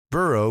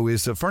Burrow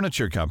is a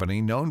furniture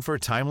company known for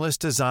timeless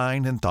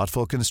design and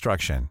thoughtful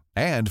construction,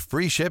 and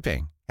free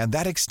shipping, and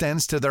that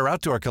extends to their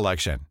outdoor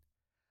collection.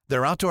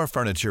 Their outdoor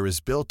furniture is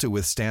built to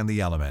withstand the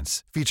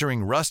elements,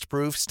 featuring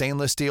rust-proof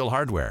stainless steel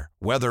hardware,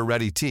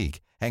 weather-ready teak,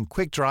 and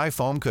quick-dry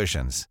foam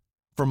cushions.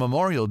 For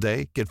Memorial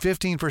Day, get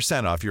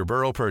 15% off your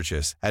Burrow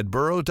purchase at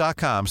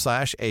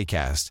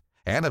burrow.com/ACAST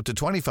and up to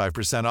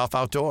 25% off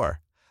outdoor.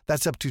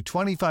 That's up to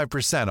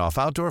 25% off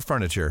outdoor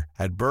furniture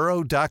at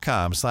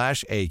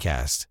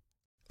burrow.com/ACAST.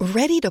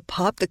 Ready to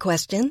pop the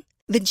question?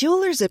 The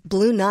jewelers at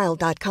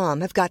BlueNile.com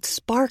have got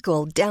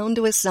sparkle down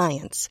to a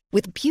science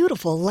with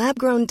beautiful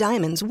lab-grown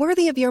diamonds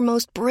worthy of your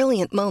most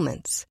brilliant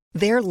moments.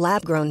 Their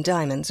lab-grown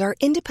diamonds are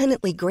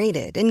independently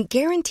graded and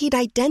guaranteed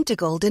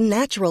identical to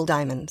natural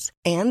diamonds,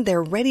 and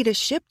they're ready to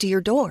ship to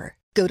your door.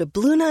 Go to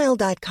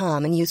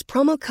BlueNile.com and use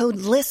promo code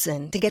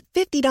LISTEN to get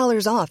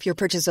 $50 off your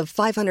purchase of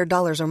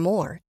 $500 or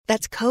more.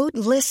 That's code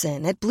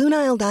LISTEN at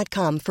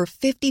BlueNile.com for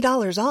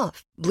 $50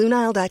 off.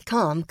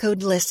 BlueNile.com,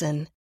 code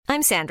LISTEN.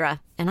 I'm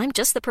Sandra, and I'm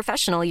just the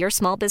professional your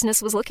small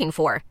business was looking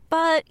for.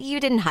 But you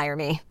didn't hire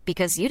me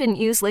because you didn't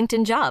use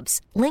LinkedIn Jobs.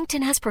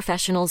 LinkedIn has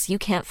professionals you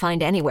can't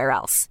find anywhere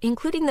else,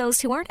 including those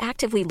who aren't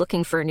actively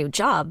looking for a new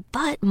job,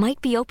 but might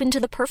be open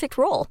to the perfect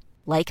role,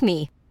 like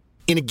me.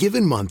 In a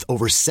given month,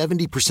 over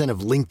 70%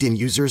 of LinkedIn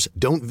users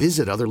don't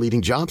visit other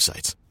leading job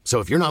sites. So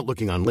if you're not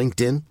looking on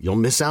LinkedIn, you'll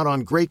miss out on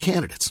great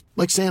candidates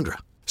like Sandra.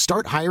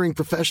 Start hiring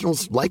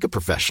professionals like a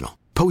professional.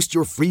 Post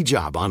your free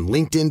job on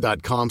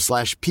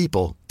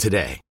linkedin.com/people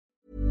today.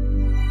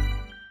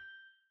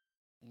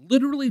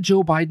 Literally,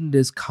 Joe Biden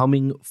is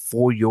coming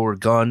for your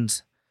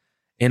guns.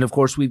 And of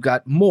course, we've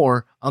got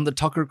more on the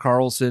Tucker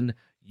Carlson,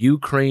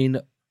 Ukraine,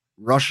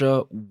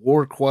 Russia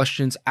war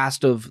questions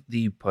asked of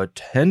the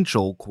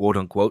potential, quote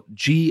unquote,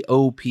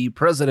 GOP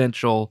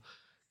presidential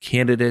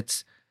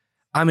candidates.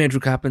 I'm Andrew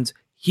Coppins.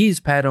 He's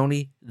Pat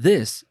Oney.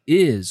 This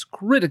is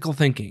Critical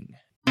Thinking.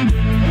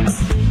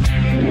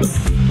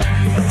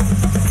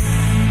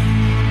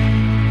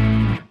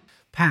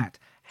 Pat,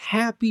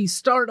 happy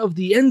start of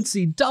the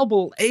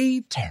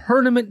NCAA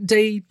tournament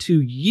day to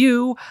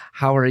you.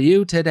 How are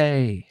you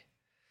today?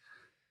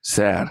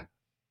 Sad.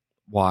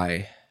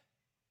 Why?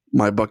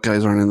 My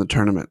Buckeyes aren't in the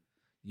tournament.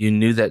 You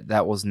knew that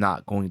that was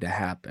not going to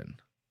happen.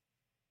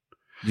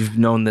 You've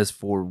known this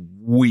for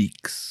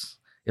weeks,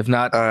 if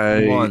not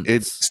months.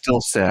 It's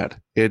still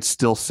sad. It's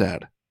still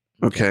sad.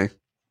 Okay.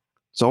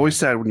 It's always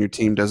sad when your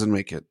team doesn't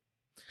make it.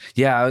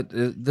 Yeah,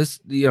 this,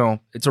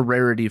 it's a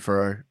rarity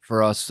for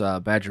us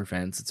Badger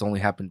fans. It's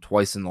only happened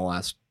twice in the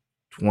last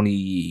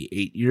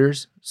 28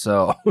 years.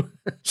 So,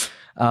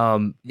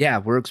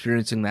 we're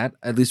experiencing that.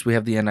 At least we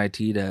have the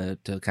NIT to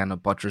kind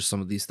of buttress some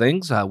of these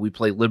things. We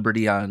play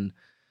Liberty on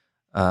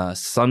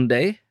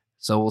Sunday,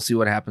 so we'll see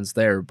what happens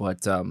there.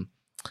 But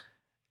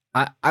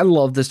I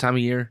love this time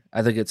of year.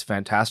 I think it's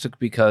fantastic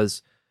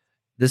because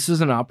this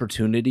is an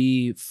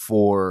opportunity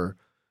for,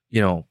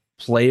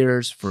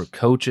 players, for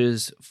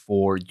coaches,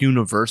 for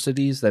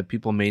universities that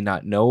people may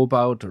not know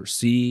about or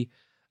see,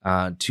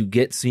 to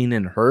get seen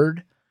and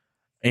heard.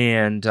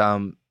 And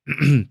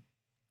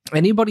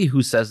anybody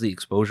who says the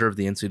exposure of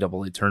the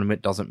NCAA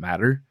tournament doesn't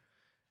matter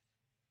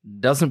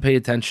doesn't pay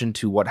attention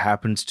to what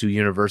happens to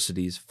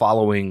universities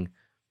following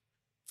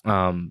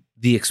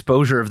the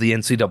exposure of the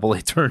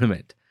NCAA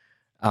tournament.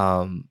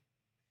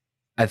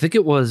 I think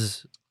it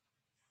was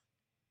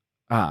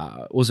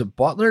it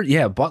Butler?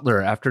 Yeah,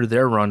 Butler, after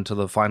their run to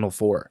the Final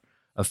Four,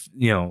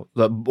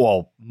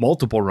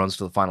 multiple runs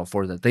to the Final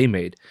Four that they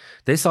made,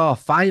 they saw a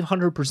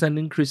 500%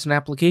 increase in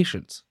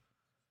applications.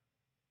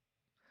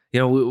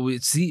 We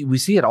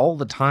see it all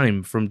the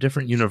time from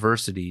different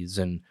universities,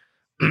 and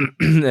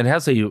it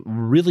has a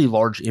really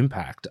large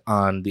impact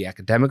on the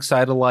academic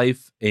side of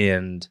life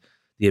and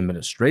the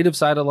administrative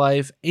side of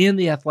life and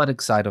the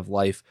athletic side of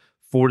life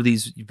for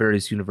these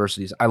various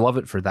universities. I love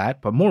it for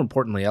that, but more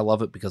importantly, I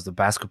love it because the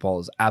basketball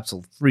is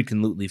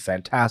absolutely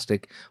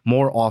fantastic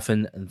more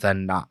often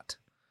than not.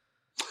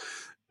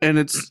 And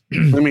it's,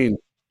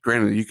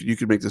 granted, you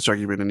could make this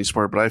argument in any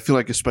sport, but I feel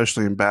like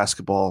especially in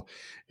basketball,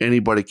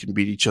 anybody can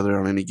beat each other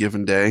on any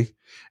given day,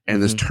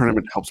 and this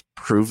tournament helps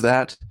prove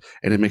that,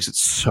 and it makes it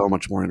so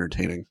much more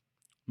entertaining.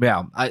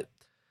 Yeah,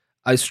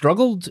 I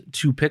struggled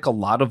to pick a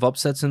lot of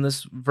upsets in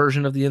this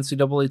version of the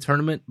NCAA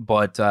tournament,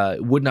 but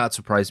it would not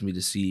surprise me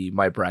to see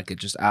my bracket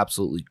just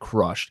absolutely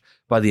crushed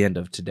by the end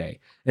of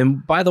today.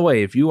 And by the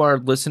way, if you are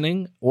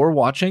listening or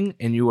watching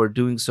and you are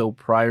doing so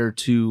prior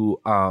to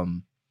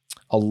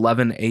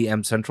 11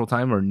 a.m. Central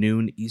Time or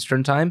noon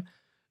Eastern Time,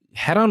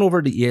 head on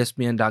over to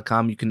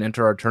ESPN.com. You can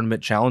enter our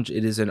tournament challenge.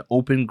 It is an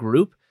open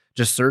group.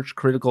 Just search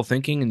Critical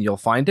Thinking and you'll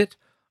find it.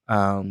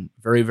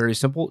 Very, very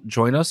simple.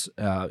 Join us.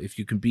 If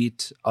you can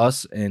beat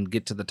us and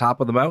get to the top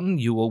of the mountain,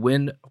 you will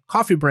win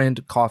Coffee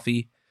Brand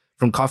coffee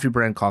from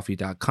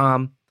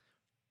coffeebrandcoffee.com,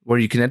 where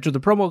you can enter the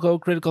promo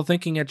code Critical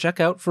Thinking at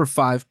checkout for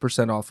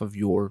 5% off of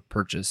your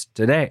purchase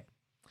today.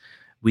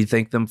 We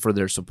thank them for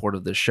their support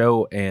of the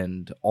show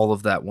and all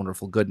of that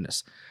wonderful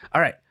goodness. All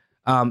right.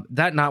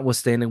 That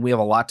notwithstanding, we have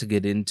a lot to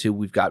get into.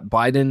 We've got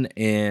Biden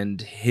and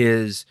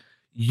his,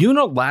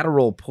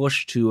 unilateral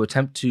push to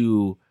attempt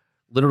to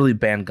literally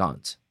ban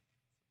guns.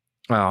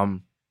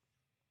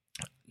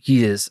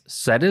 He has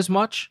said as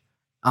much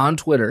on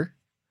Twitter,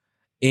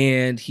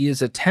 and he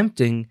is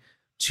attempting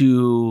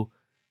to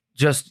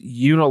just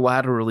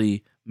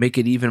unilaterally make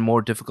it even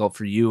more difficult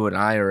for you and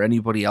I or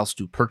anybody else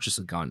to purchase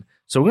a gun.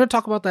 So we're going to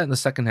talk about that in the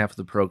second half of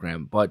the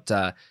program. But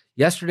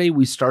yesterday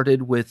we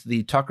started with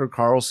the Tucker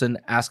Carlson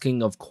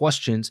asking of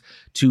questions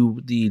to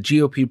the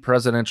GOP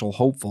presidential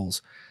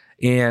hopefuls.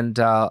 And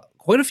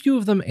quite a few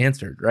of them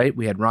answered, right?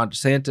 We had Ron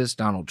DeSantis,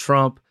 Donald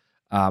Trump,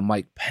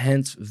 Mike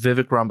Pence,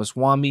 Vivek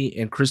Ramaswamy,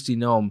 and Kristi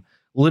Noem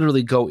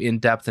literally go in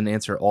depth and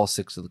answer all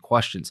 6 of the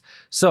questions.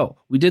 So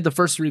we did the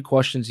first 3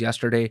 questions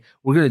yesterday.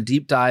 We're going to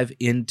deep dive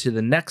into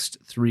the next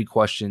 3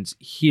 questions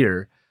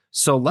here.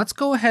 So let's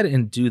go ahead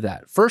and do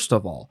that. First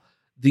of all,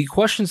 the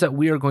questions that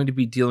we are going to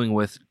be dealing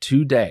with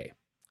today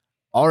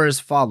are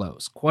as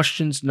follows.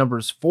 Questions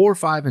numbers 4,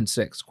 5, and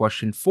 6.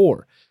 Question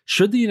 4,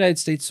 should the United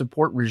States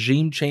support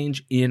regime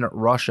change in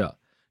Russia?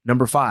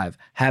 Number 5,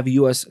 have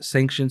U.S.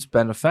 sanctions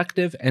been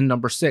effective? And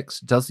number 6,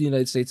 does the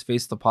United States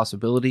face the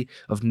possibility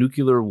of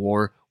nuclear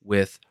war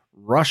with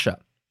Russia?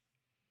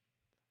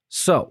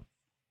 So,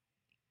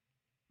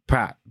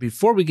 Pat,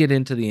 before we get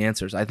into the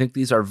answers, I think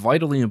these are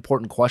vitally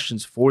important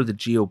questions for the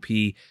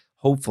GOP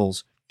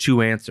hopefuls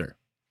to answer,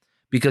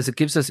 because it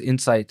gives us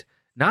insight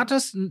not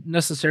just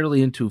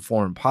necessarily into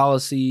foreign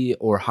policy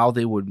or how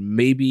they would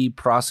maybe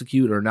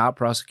prosecute or not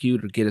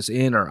prosecute or get us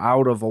in or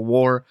out of a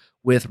war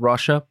with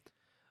Russia,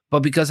 but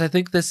because I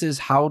think this is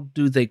how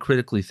do they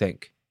critically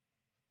think.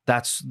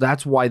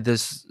 That's why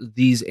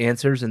these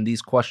answers and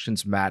these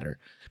questions matter,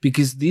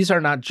 because these are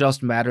not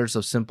just matters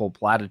of simple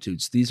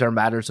platitudes. These are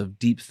matters of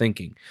deep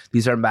thinking.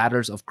 These are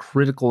matters of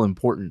critical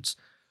importance.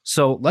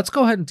 So let's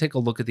go ahead and take a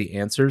look at the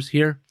answers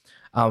here.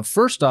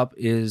 First up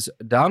is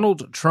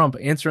Donald Trump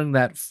answering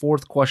that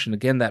 4th question.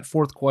 Again, that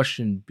 4th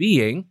question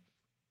being,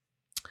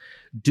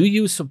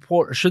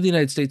 should the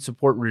United States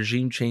support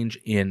regime change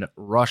in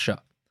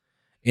Russia?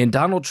 And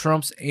Donald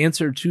Trump's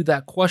answer to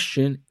that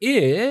question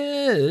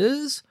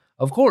is,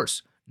 of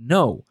course,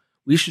 no.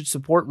 We should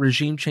support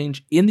regime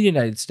change in the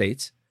United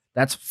States.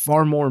 That's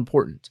far more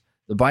important.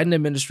 The Biden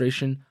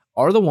administration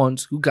are the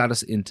ones who got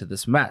us into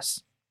this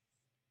mess.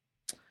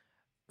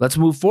 Let's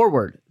move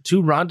forward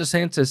to Ron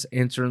DeSantis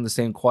answering the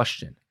same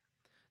question.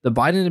 The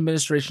Biden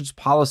administration's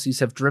policies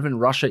have driven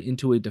Russia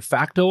into a de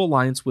facto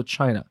alliance with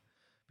China.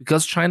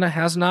 Because China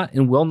has not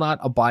and will not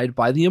abide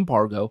by the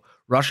embargo,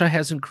 Russia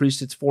has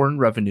increased its foreign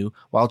revenue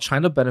while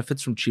China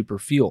benefits from cheaper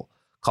fuel.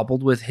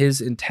 Coupled with his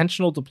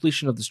intentional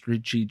depletion of the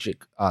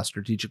strategic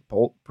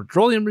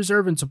petroleum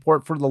reserve and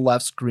support for the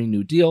left's Green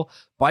New Deal,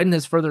 Biden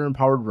has further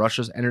empowered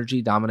Russia's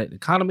energy-dominant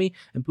economy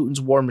and Putin's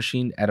war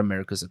machine at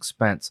America's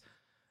expense.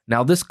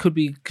 Now, this could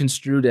be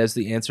construed as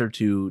the answer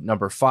to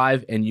number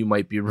 5, and you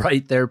might be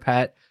right there,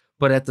 Pat.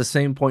 But at the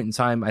same point in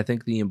time, I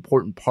think the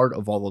important part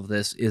of all of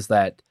this is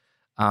that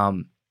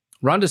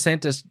Ron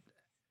DeSantis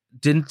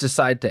didn't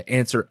decide to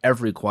answer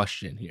every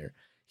question here.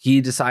 He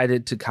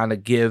decided to kind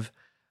of give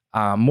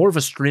more of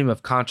a stream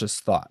of conscious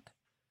thought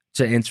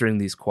to answering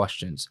these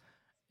questions.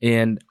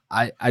 And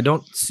I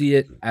don't see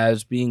it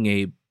as being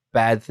a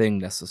bad thing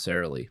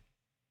necessarily.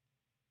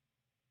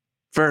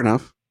 Fair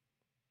enough.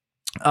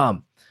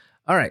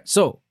 All right.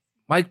 So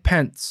Mike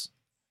Pence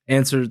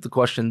answered the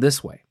question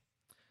this way.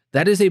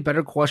 That is a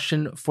better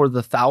question for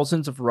the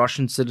thousands of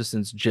Russian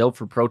citizens jailed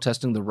for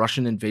protesting the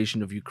Russian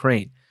invasion of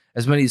Ukraine.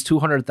 As many as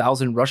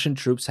 200,000 Russian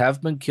troops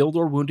have been killed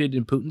or wounded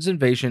in Putin's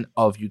invasion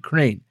of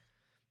Ukraine.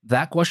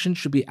 That question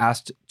should be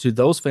asked to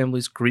those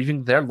families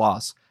grieving their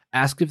loss.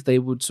 Ask if they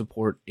would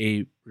support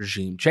a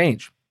regime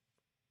change.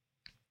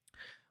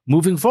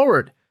 Moving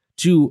forward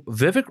to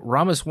Vivek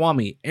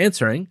Ramaswamy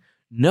answering,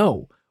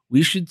 no,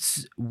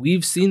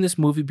 we've seen this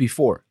movie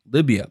before.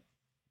 Libya,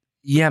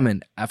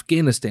 Yemen,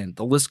 Afghanistan,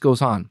 the list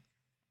goes on.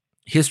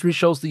 History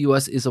shows the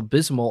U.S. is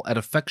abysmal at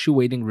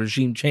effectuating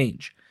regime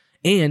change.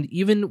 And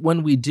even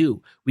when we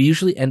do, we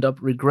usually end up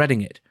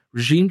regretting it.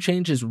 Regime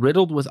change is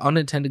riddled with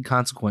unintended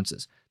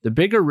consequences. The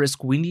bigger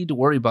risk we need to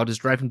worry about is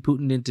driving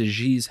Putin into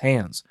Xi's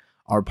hands.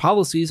 Our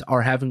policies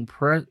are having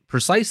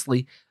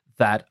precisely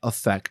that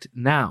effect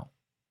now.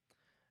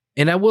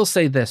 And I will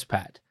say this,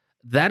 Pat.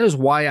 That is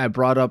why I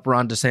brought up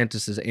Ron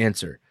DeSantis'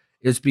 answer,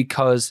 is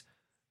because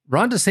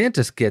Ron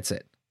DeSantis gets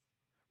it.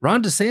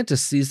 Ron DeSantis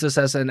sees this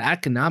as an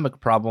economic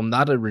problem,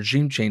 not a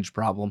regime change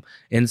problem,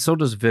 and so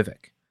does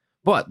Vivek.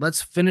 But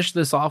let's finish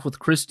this off with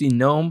Kristi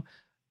Noem.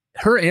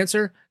 Her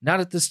answer, not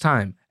at this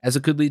time, as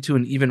it could lead to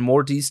an even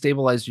more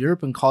destabilized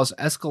Europe and cause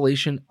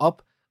escalation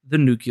up the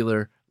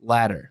nuclear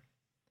ladder.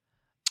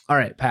 All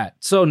right, Pat.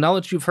 So now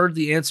that you've heard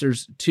the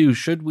answers to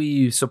should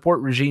we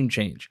support regime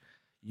change,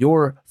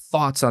 your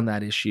thoughts on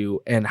that issue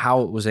and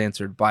how it was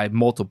answered by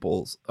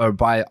multiples or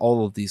by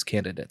all of these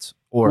candidates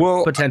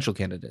or potential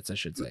candidates, I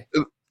should say.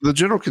 The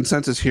general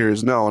consensus here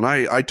is no, and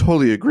I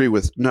totally agree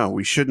with no.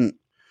 We shouldn't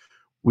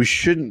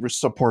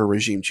support a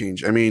regime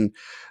change. I mean,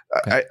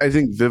 okay. I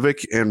think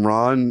Vivek and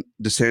Ron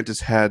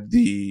DeSantis had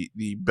the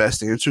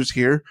best answers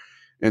here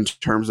in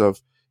terms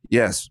of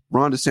yes,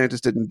 Ron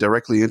DeSantis didn't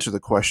directly answer the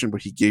question,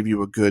 but he gave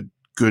you a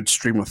good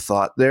stream of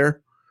thought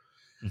there.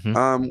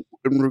 In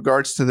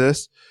regards to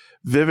this,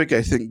 Vivek,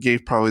 I think,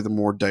 gave probably the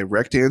more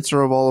direct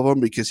answer of all of them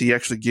because he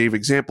actually gave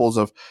examples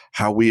of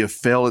how we have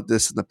failed at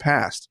this in the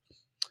past.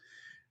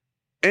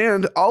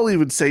 And I'll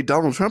even say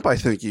Donald Trump, I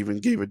think, even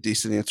gave a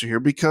decent answer here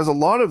because a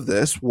lot of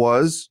this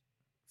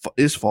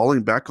is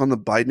falling back on the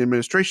Biden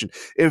administration.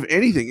 If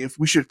anything, if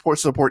we should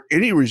support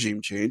any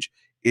regime change,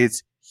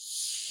 it's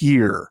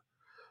here.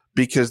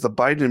 Because the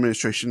Biden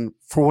administration,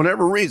 for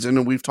whatever reason,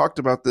 and we've talked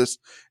about this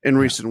in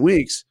recent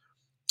weeks,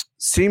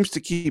 seems to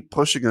keep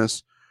pushing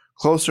us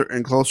closer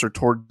and closer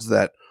towards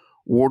that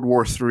World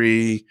War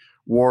III,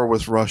 war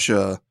with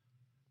Russia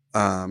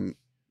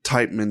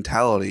type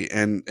mentality.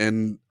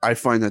 And I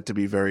find that to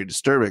be very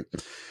disturbing.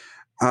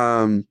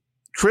 Kristi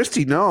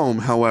Noem,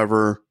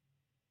 however,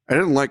 I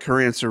didn't like her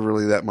answer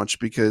really that much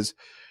because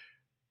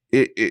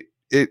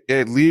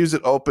it leaves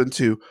it open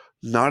to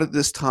not at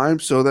this time.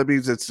 So that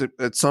means it's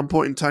at some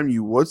point in time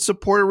you would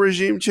support a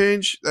regime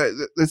change.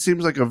 That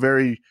seems like a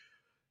very,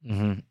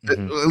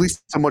 at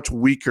least a much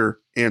weaker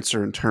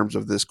answer in terms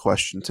of this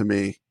question to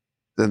me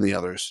than the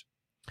others.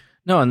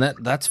 No, and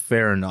that's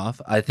fair enough.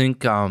 I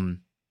think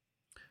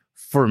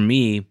for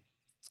me,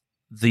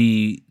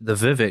 the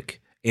Vivek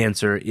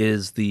answer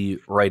is the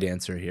right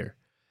answer here.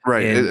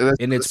 Right.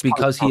 And it's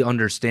because he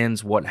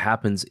understands what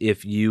happens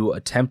if you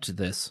attempt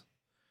this.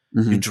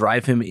 You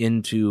drive him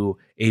into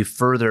not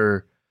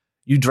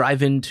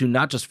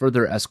just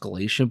further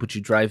escalation, but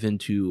you drive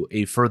into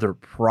a further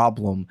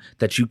problem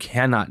that you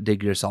cannot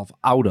dig yourself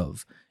out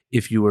of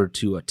if you were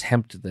to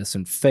attempt this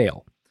and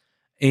fail.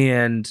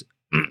 And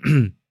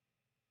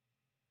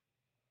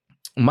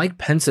Mike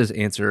Pence's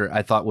answer,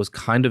 I thought, was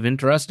kind of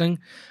interesting,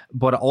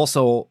 but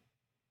also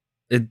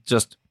it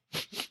just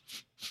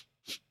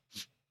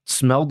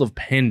smelled of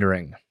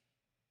pandering.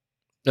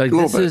 Like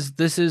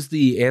this is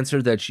the answer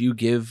that you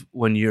give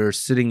when you're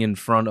sitting in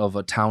front of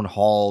a town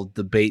hall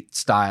debate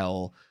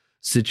style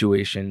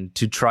situation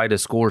to try to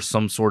score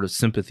some sort of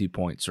sympathy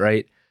points,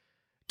 right?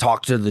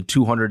 Talk to the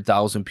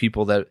 200,000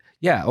 people that,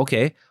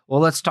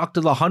 well, let's talk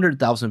to the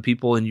 100,000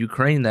 people in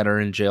Ukraine that are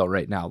in jail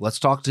right now. Let's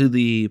talk to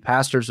the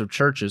pastors of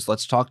churches.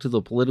 Let's talk to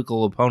the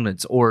political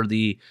opponents or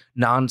the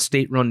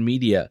non-state run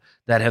media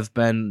that have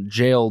been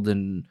jailed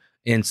and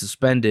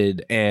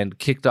suspended and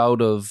kicked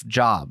out of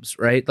jobs,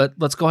 right?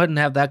 Let's go ahead and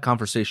have that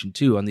conversation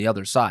too on the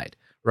other side,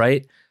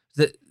 right?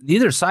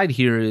 Neither side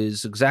here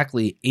is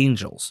exactly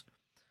angels.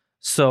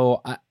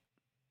 So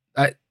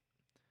I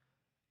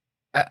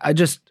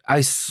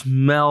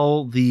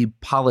smell the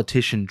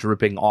politician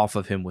dripping off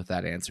of him with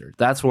that answer.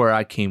 That's where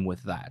I came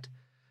with that.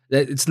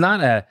 It's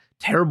not a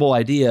terrible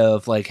idea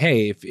of like,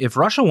 hey, if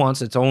Russia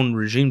wants its own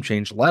regime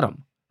change, let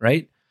them,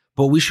 right?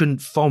 But we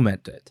shouldn't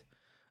foment it.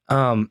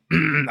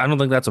 I don't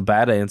think that's a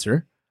bad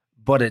answer,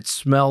 but it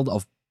smelled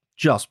of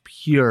just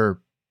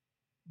pure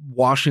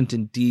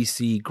Washington,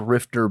 D.C.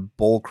 grifter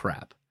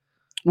bullcrap.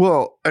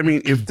 Well, I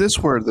mean, if this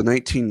were the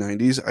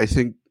 1990s, I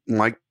think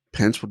Mike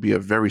Pence would be a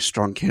very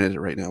strong candidate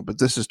right now. But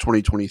this is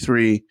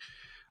 2023. A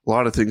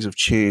lot of things have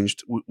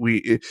changed.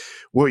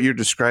 What you're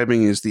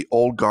describing is the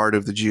old guard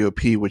of the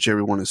GOP, which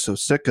everyone is so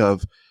sick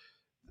of.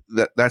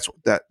 That's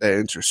what that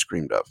answer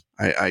screamed of.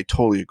 I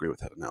totally agree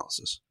with that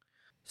analysis.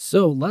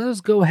 So let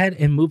us go ahead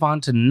and move on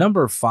to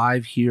number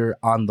 5 here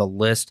on the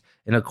list.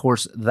 And of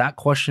course, that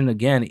question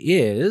again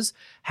is,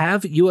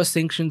 have U.S.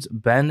 sanctions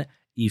been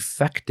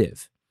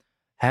effective?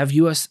 Have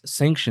U.S.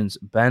 sanctions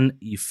been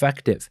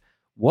effective?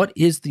 What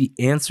is the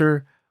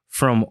answer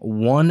from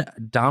one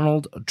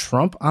Donald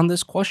Trump on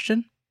this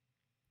question?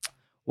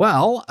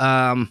 Well,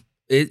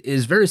 it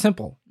is very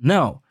simple.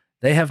 No,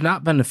 they have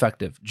not been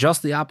effective.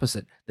 Just the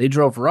opposite. They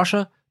drove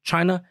Russia,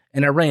 China,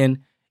 and Iran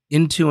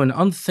into an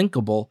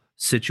unthinkable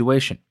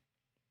situation.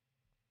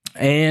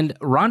 And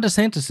Ron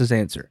DeSantis'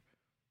 answer.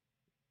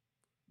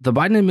 The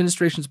Biden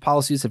administration's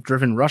policies have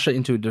driven Russia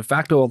into a de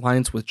facto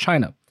alliance with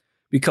China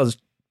because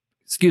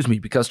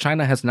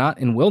China has not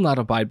and will not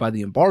abide by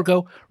the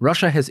embargo.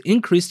 Russia has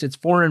increased its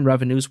foreign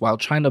revenues while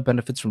China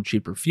benefits from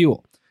cheaper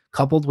fuel.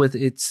 Coupled with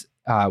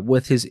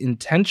his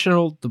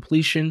intentional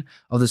depletion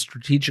of the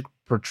strategic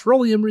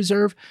petroleum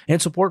reserve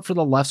and support for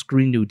the left's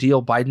Green New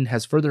Deal, Biden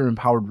has further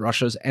empowered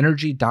Russia's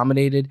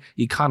energy-dominated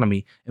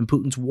economy and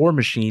Putin's war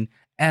machine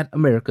at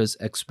America's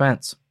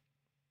expense.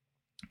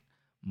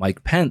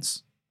 Mike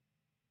Pence.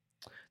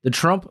 The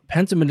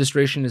Trump-Pence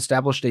administration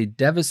established a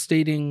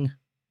devastating...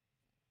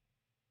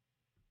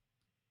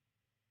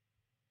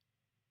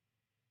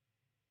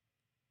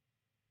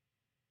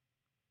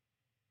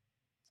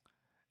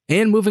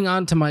 And moving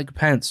on to Mike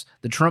Pence,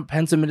 the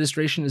Trump-Pence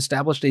administration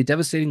established a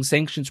devastating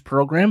sanctions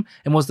program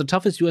and was the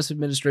toughest U.S.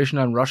 administration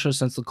on Russia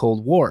since the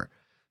Cold War.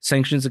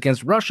 Sanctions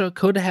against Russia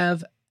could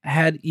have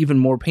had even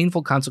more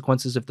painful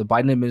consequences if the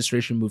Biden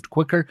administration moved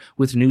quicker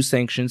with new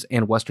sanctions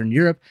and Western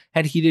Europe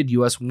had heeded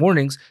U.S.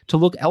 warnings to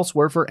look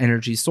elsewhere for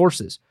energy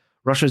sources.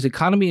 Russia's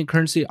economy and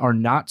currency are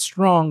not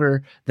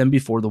stronger than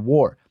before the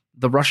war.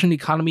 The Russian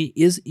economy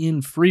is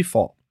in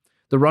freefall.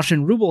 The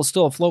Russian ruble is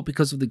still afloat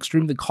because of the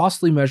extremely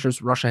costly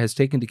measures Russia has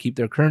taken to keep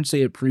their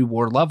currency at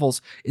pre-war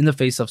levels in the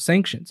face of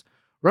sanctions.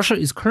 Russia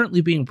is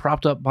currently being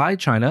propped up by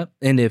China,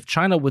 and if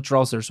China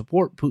withdraws their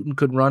support, Putin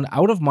could run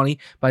out of money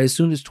by as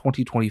soon as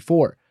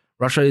 2024.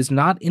 Russia is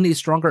not in a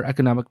stronger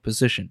economic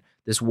position.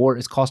 This war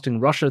is costing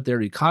Russia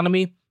their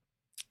economy,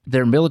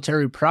 their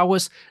military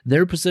prowess,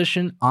 their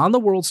position on the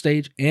world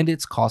stage, and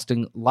it's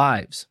costing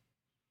lives.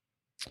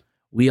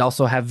 We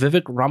also have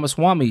Vivek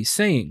Ramaswamy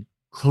saying,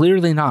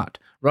 clearly not.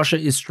 Russia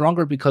is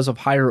stronger because of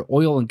higher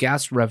oil and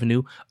gas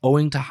revenue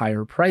owing to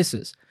higher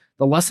prices.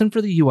 The lesson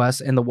for the US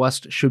and the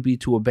West should be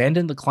to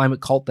abandon the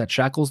climate cult that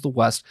shackles the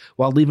West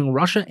while leaving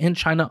Russia and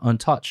China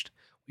untouched.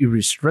 We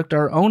restrict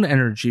our own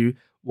energy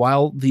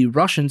while the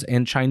Russians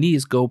and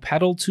Chinese go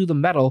pedal to the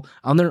metal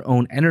on their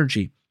own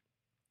energy,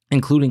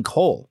 including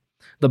coal.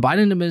 The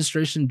Biden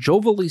administration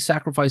jovially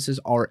sacrifices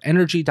our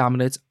energy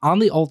dominance on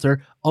the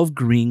altar of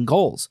green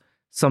goals,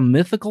 some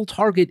mythical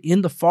target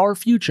in the far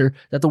future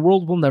that the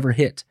world will never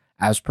hit.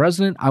 As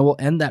president, I will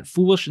end that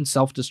foolish and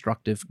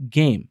self-destructive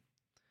game.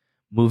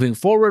 Moving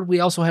forward, we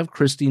also have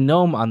Kristi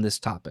Noem on this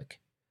topic.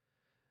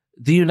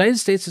 The United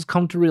States has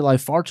come to rely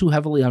far too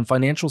heavily on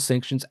financial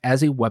sanctions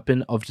as a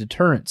weapon of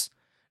deterrence.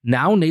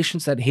 Now,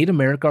 nations that hate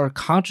America are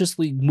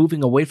consciously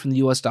moving away from the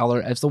US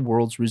dollar as the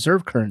world's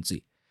reserve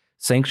currency.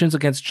 Sanctions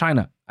against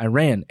China,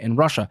 Iran, and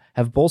Russia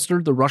have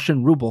bolstered the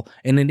Russian ruble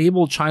and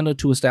enabled China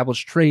to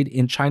establish trade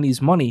in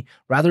Chinese money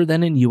rather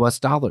than in US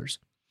dollars.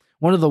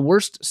 One of the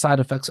worst side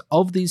effects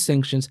of these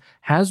sanctions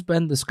has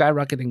been the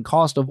skyrocketing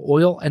cost of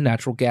oil and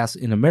natural gas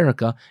in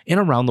America and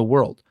around the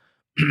world.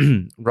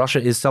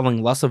 Russia is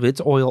selling less of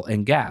its oil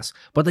and gas,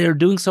 but they are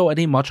doing so at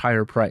a much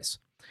higher price.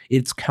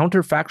 It's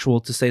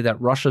counterfactual to say that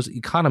Russia's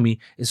economy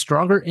is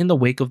stronger in the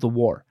wake of the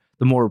war.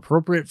 The more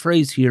appropriate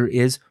phrase here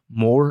is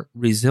more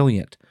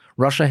resilient.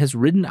 Russia has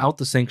ridden out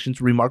the sanctions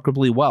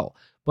remarkably well,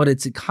 but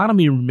its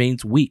economy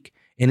remains weak,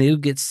 and it'll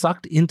get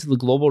sucked into the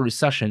global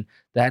recession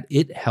that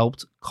it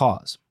helped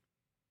cause.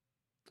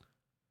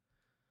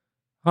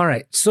 All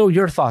right, so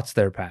your thoughts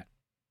there, Pat.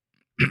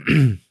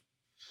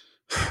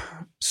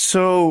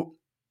 So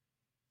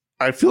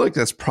I feel like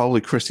that's probably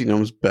Kristi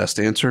Noem's best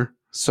answer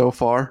so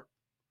far.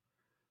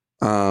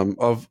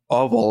 Of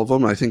all of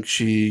them, I think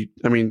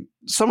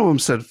some of them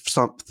said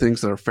some things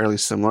that are fairly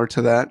similar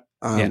to that,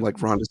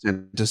 like Ron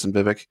DeSantis and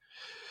Vivek.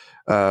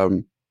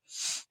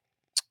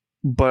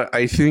 But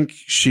I think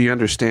she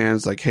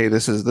understands, like, hey,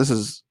 this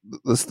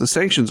the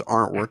sanctions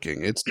aren't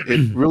working. It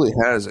really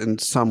has in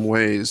some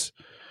ways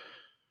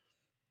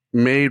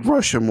made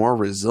Russia more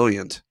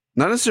resilient,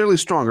 not necessarily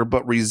stronger,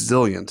 but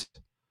resilient,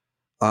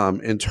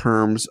 in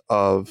terms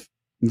of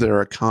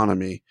their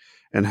economy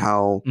and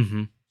how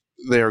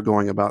they are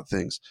going about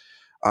things.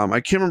 I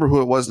can't remember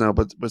who it was now,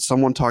 but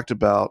someone talked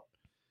about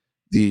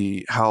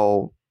they've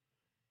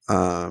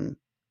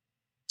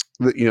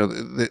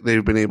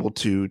been able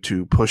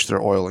to push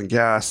their oil and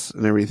gas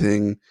and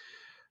everything,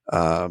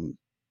 and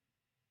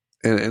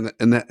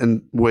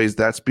in ways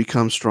that's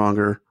become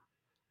stronger,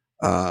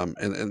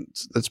 and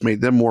that's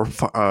made them more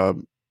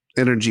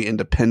energy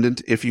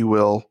independent, if you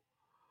will.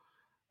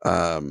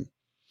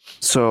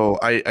 So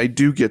I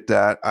do get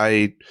that.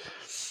 I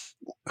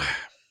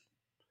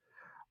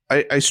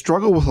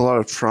struggle with a lot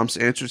of Trump's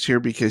answers here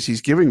because he's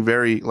giving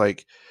very,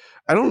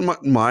 I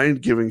don't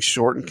mind giving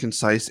short and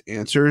concise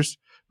answers,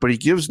 but he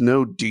gives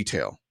no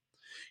detail.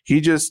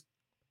 He just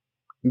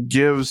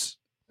gives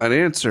an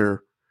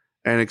answer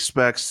and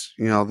expects,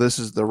 this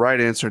is the right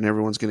answer and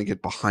everyone's going to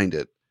get behind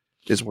it,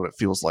 is what it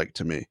feels like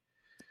to me.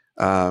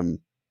 I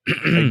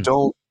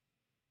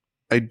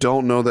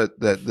don't know that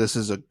this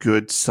is a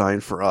good sign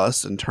for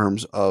us in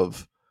terms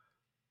of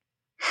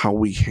how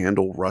we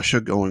handle Russia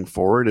going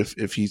forward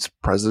if he's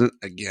president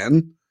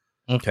again.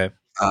 Okay.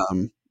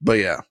 But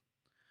yeah.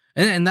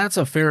 And that's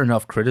a fair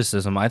enough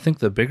criticism. I think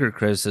the bigger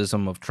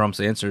criticism of Trump's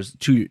answers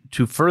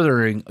to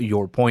furthering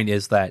your point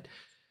is that,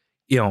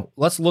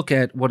 let's look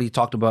at what he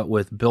talked about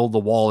with build the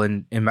wall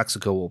and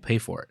Mexico will pay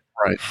for it.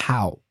 Right.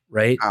 How?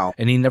 Right. How?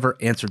 And he never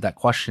answered that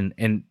question.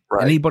 And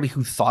anybody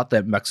who thought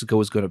that Mexico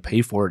was going to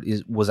pay for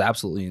it was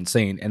absolutely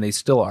insane. And they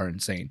still are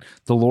insane.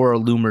 The Laura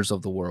Loomers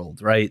of the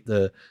world, right?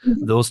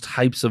 Those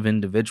types of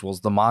individuals,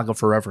 the MAGA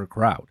forever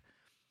crowd.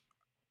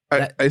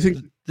 I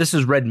think this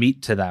is red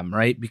meat to them,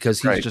 right? Because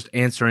he's just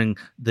answering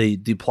the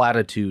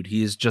platitude.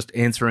 He is just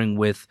answering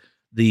with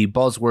the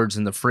buzzwords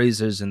and the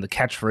phrases and the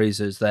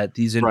catchphrases that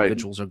these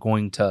individuals are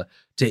going to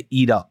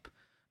eat up.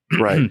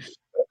 Right.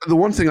 The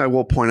one thing I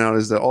will point out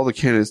is that all the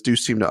candidates do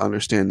seem to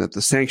understand that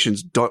the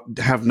sanctions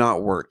have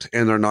not worked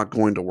and they're not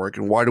going to work.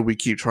 And why do we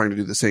keep trying to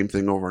do the same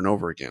thing over and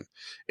over again?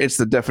 It's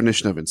the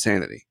definition of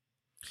insanity.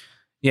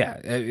 Yeah,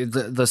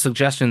 the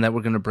suggestion that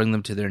we're going to bring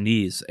them to their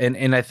knees.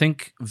 And I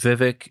think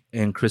Vivek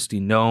and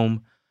Kristi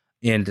Noem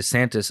and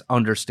DeSantis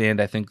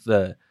understand, I think,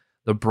 the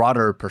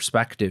broader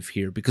perspective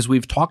here, because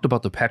we've talked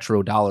about the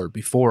petrodollar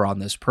before on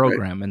this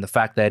program, and the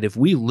fact that if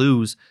we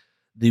lose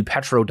the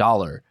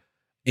petrodollar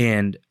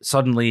and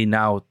suddenly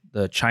now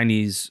the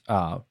Chinese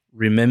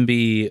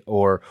renminbi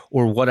or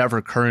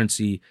whatever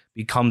currency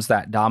becomes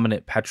that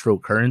dominant petro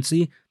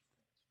currency,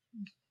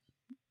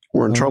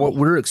 we're in trouble. What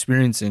we're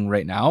experiencing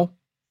right now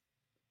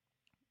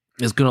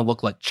is going to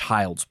look like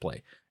child's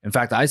play. In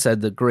fact, I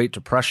said the Great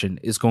Depression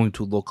is going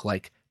to look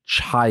like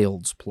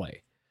child's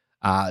play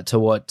to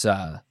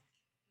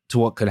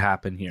what could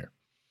happen here.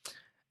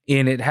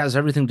 And it has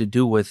everything to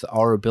do with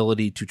our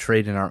ability to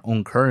trade in our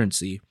own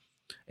currency,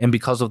 and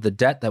because of the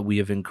debt that we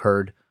have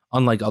incurred,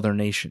 unlike other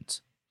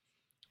nations.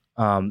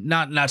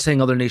 Not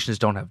saying other nations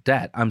don't have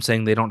debt. I'm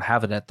saying they don't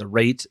have it at the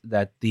rate,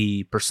 that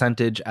the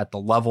percentage, at the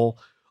level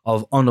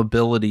of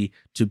inability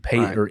to pay,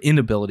 right, or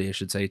inability, I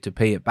should say, to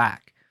pay it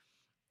back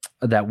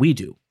that we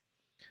do.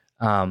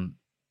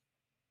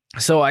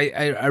 So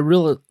I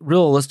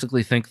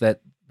realistically think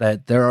that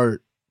there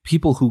are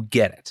people who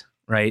get it,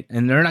 right?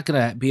 And they're not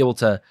going to be able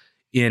to,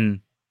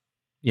 in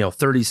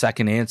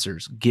 30-second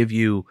answers, give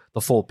you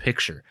the full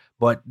picture.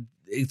 But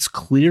it's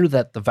clear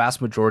that the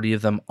vast majority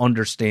of them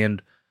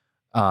understand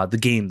the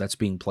game that's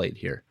being played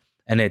here.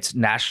 And it's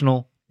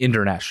national,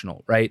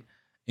 international, right?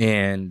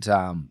 And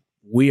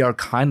we are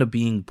kind of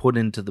being put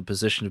into the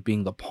position of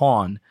being the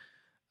pawn,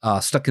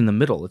 stuck in the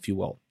middle, if you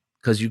will.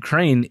 Because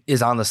Ukraine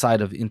is on the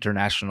side of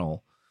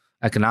international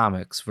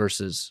economics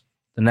versus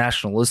the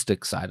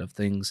nationalistic side of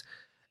things.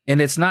 And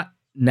it's not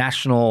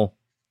national.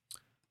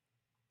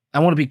 I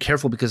want to be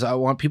careful because I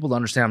want people to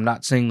understand I'm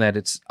not saying that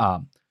it's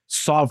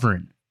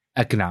sovereign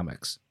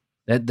economics.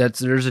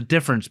 There's a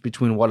difference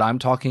between what I'm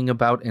talking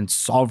about and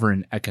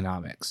sovereign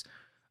economics.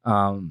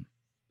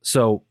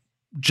 So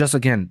just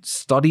again,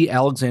 study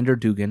Alexander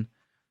Dugin,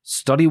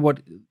 study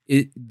what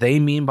they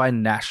mean by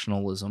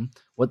nationalism,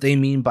 what they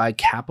mean by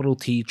capital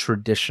T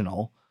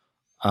traditional.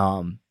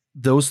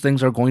 Those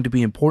things are going to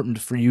be important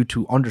for you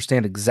to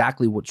understand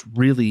exactly what's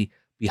really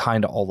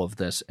behind all of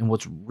this and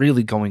what's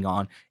really going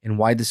on and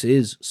why this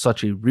is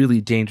such a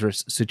really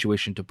dangerous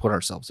situation to put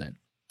ourselves in.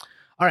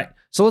 All right,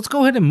 so let's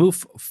go ahead and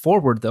move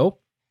forward, though,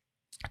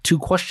 to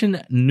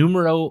question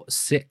numero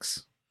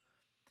 6.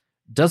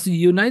 Does the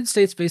United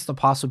States face the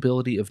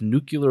possibility of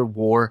nuclear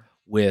war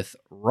with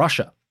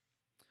Russia?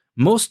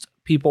 Most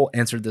people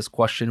answered this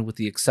question with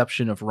the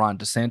exception of Ron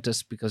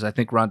DeSantis, because I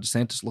think Ron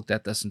DeSantis looked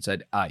at this and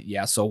said,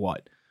 yeah, so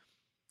what?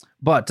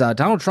 But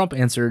Donald Trump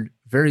answered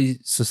very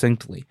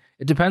succinctly.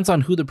 It depends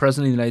on who the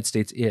president of the United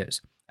States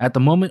is. At the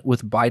moment,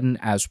 with Biden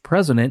as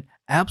president,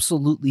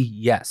 absolutely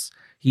yes.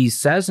 He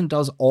says and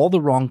does all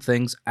the wrong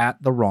things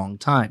at the wrong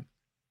time.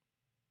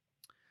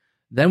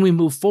 Then we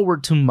move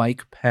forward to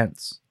Mike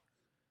Pence.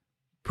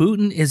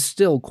 Putin is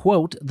still,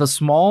 quote, the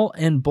small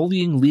and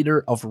bullying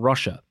leader of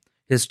Russia.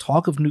 His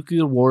talk of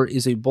nuclear war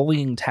is a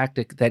bullying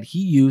tactic that he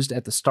used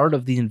at the start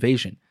of the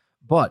invasion.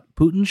 But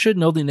Putin should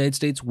know the United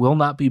States will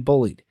not be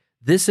bullied.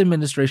 This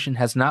administration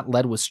has not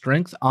led with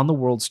strength on the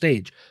world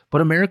stage,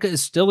 but America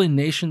is still a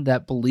nation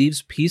that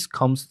believes peace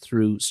comes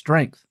through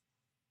strength.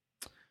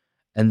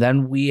 And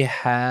then we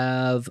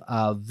have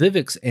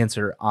Vivek's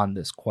answer on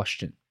this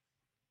question.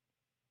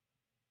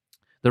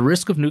 The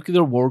risk of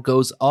nuclear war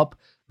goes up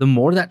the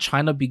more that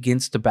China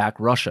begins to back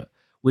Russia,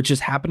 which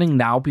is happening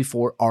now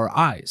before our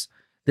eyes.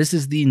 This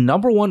is the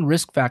number one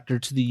risk factor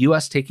to the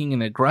U.S. taking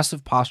an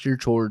aggressive posture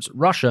towards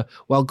Russia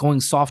while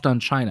going soft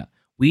on China.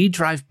 We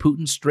drive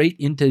Putin straight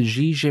into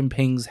Xi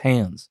Jinping's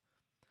hands.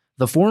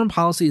 The foreign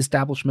policy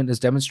establishment has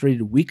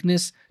demonstrated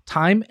weakness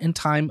time and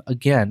time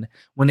again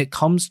when it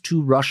comes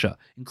to Russia,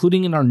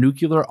 including in our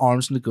nuclear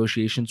arms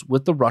negotiations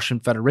with the Russian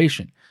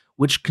Federation,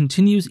 which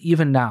continues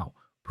even now.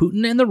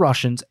 Putin and the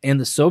Russians and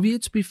the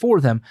Soviets before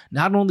them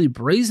not only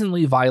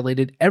brazenly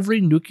violated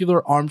every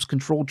nuclear arms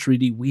control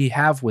treaty we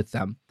have with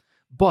them,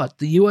 but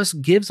the U.S.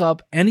 gives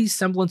up any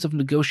semblance of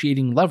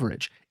negotiating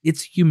leverage.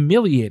 It's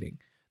humiliating.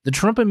 The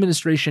Trump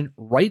administration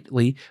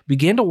rightly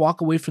began to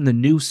walk away from the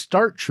New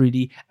START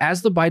treaty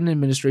as the Biden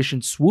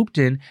administration swooped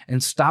in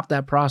and stopped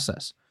that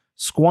process,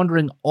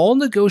 squandering all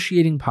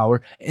negotiating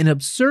power and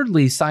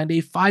absurdly signed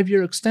a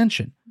 5-year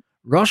extension.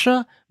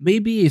 Russia may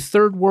be a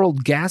third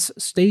world gas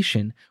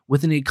station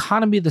with an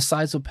economy the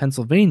size of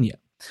Pennsylvania,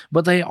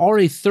 but they are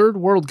a third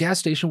world gas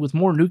station with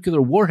more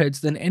nuclear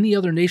warheads than any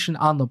other nation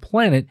on the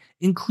planet,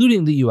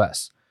 including the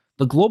U.S.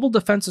 The global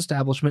defense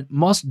establishment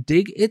must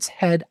dig its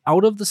head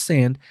out of the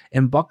sand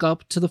and buck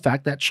up to the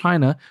fact that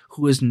China,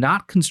 who is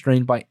not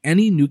constrained by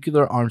any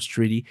nuclear arms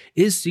treaty,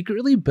 is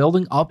secretly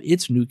building up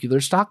its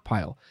nuclear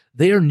stockpile.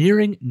 They are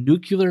nearing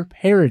nuclear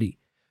parity.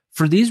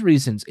 For these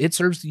reasons, it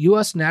serves the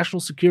U.S. national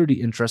security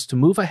interest to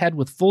move ahead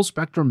with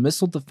full-spectrum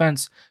missile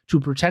defense to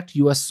protect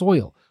U.S.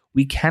 soil.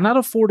 We cannot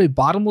afford a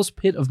bottomless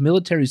pit of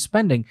military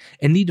spending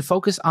and need to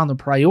focus on the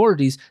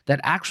priorities that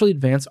actually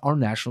advance our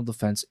national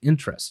defense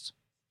interests.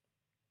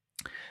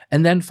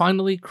 And then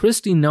finally,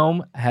 Kristi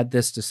Noem had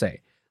this to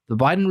say. The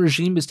Biden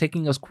regime is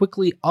taking us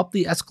quickly up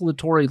the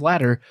escalatory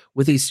ladder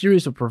with a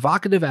series of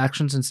provocative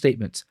actions and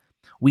statements.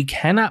 We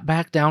cannot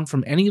back down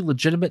from any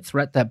legitimate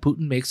threat that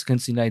Putin makes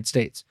against the United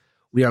States.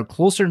 We are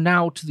closer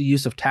now to the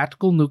use of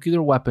tactical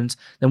nuclear weapons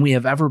than we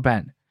have ever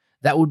been.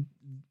 That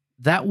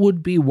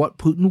would be what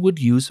Putin would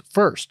use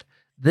first.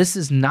 This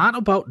is not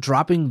about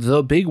dropping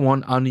the big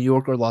one on New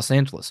York or Los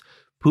Angeles.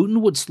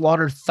 Putin would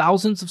slaughter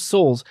thousands of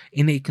souls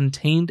in a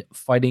contained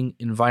fighting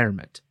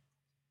environment.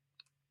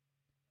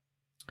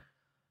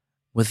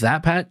 With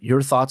that, Pat,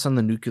 your thoughts on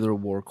the nuclear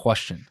war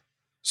question?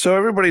 So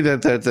everybody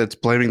that's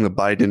blaming the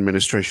Biden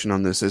administration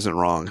on this isn't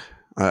wrong.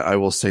 I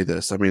will say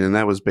this. I mean, and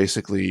that was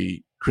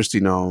basically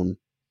Kristi Noem,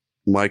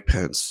 Mike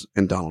Pence,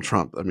 and Donald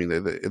Trump. I mean,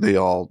 they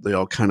all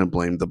kind of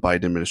blamed the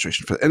Biden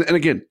administration for, and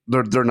again,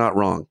 they're not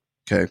wrong.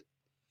 Okay.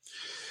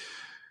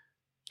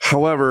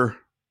 However,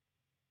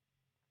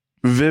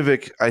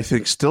 Vivek, I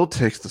think, still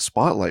takes the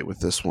spotlight with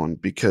this one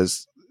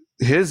because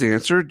his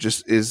answer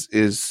just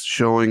is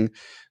showing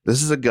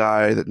this is a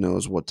guy that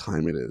knows what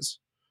time it is.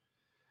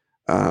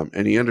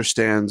 And he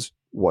understands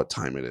what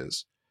time it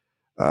is.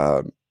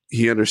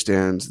 He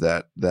understands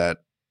that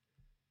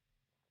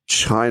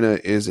China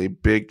is a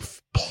big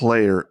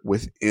player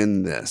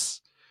within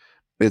this.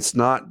 It's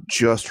not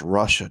just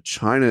Russia.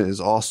 China is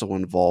also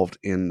involved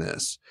in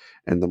this.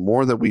 And the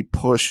more that we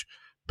push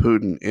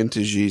Putin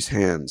into Xi's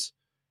hands,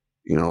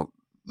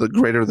 the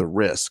greater the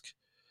risk.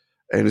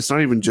 And it's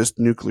not even just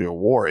nuclear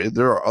war.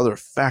 There are other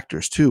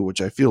factors too,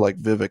 which I feel like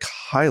Vivek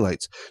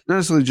highlights, not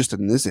necessarily just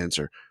in this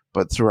answer,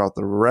 but throughout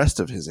the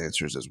rest of his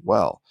answers as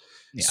well.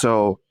 Yeah.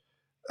 So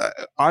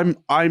I'm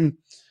not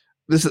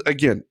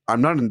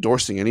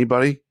endorsing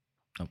anybody.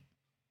 Oh.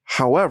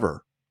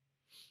 However,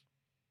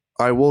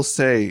 I will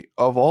say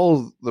of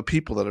all the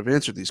people that have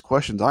answered these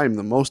questions, I am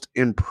the most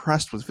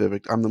impressed with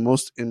Vivek. I'm the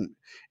most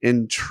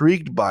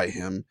intrigued by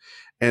him.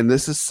 And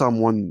this is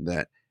someone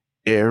that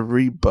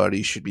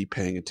everybody should be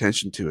paying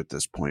attention to at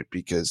this point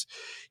because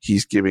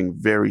he's giving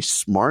very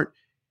smart,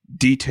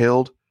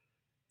 detailed,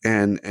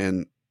 and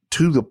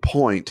to the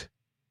point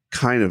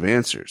kind of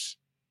answers.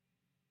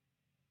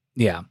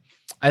 Yeah,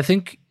 I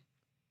think,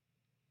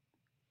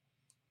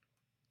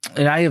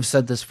 and I have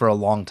said this for a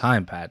long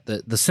time, Pat,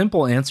 the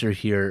simple answer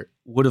here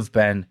would have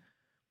been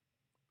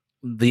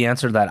the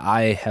answer that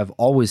I have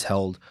always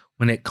held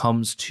when it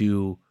comes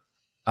to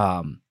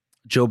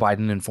Joe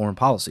Biden and foreign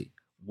policy.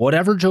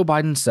 Whatever Joe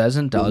Biden says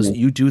and does,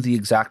 you do the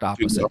exact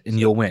opposite and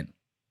you'll win.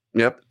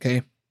 Yep.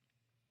 Okay.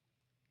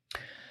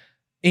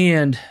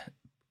 And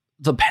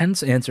the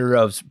Pence answer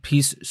of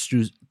peace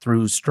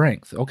through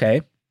strength.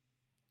 Okay.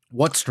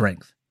 What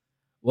strength?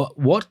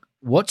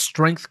 What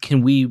strength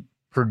can we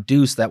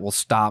produce that will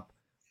stop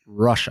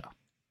Russia?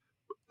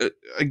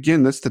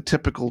 Again, that's the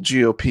typical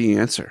GOP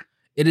answer.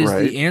 It is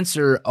right? The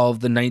answer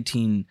of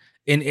the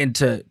and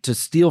to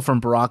steal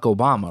from Barack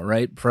Obama,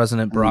 right?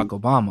 President Barack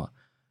Obama.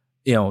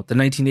 The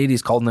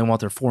 1980s called and they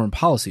want their foreign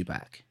policy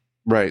back.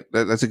 Right.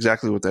 That's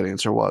exactly what that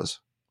answer was.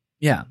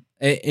 Yeah.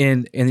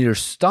 And you're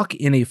stuck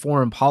in a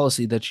foreign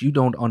policy that you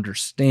don't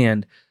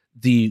understand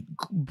the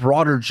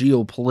broader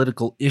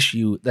geopolitical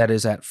issue that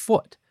is at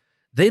foot.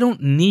 They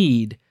don't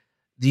need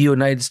the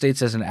United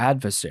States as an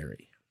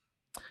adversary.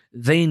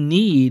 They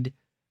need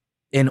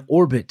an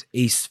orbit,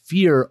 a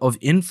sphere of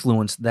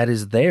influence that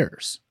is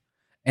theirs.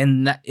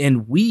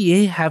 And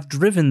we have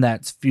driven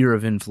that sphere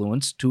of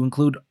influence to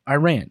include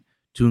Iran,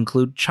 to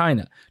include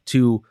China,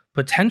 to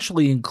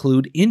potentially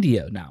include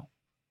India now.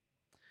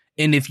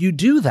 And if you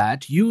do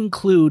that, you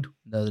include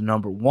the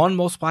number one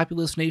most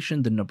populous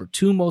nation, the number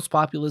two most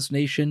populous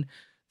nation,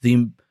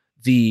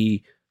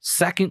 the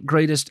second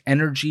greatest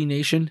energy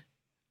nation,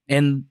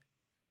 and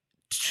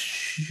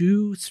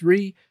 2,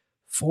 3,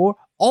 4,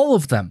 all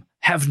of them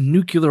have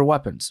nuclear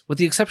weapons, with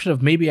the exception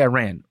of maybe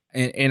Iran.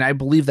 And I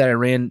believe that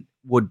Iran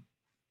would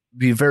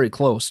be very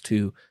close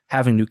to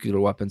having nuclear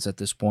weapons at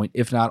this point,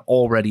 if not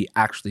already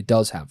actually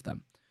does have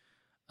them.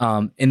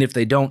 And if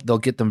they don't, they'll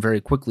get them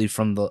very quickly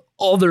from the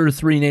other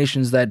three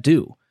nations that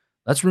do.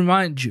 Let's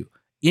remind you,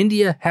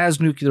 India has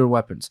nuclear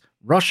weapons.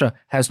 Russia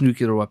has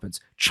nuclear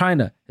weapons.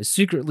 China has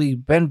secretly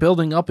been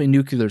building up a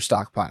nuclear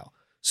stockpile.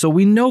 So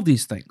we know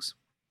these things.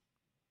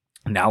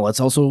 Now let's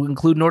also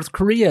include North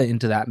Korea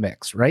into that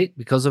mix, right?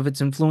 Because of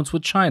its influence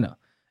with China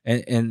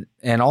and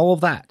all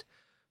of that.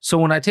 So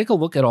when I take a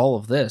look at all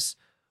of this,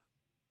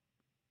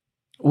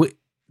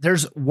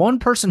 there's one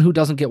person who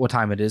doesn't get what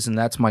time it is, and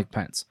that's Mike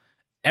Pence.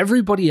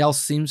 Everybody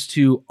else seems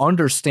to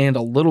understand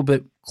a little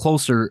bit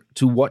closer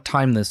to what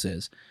time this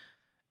is.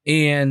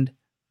 And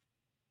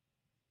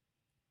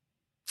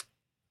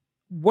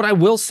what I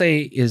will say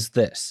is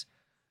this.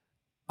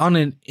 On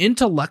an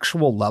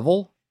intellectual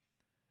level,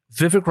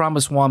 Vivek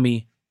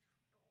Ramaswamy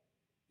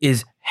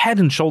is head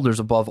and shoulders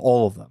above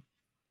all of them.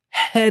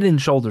 Head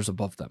and shoulders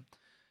above them.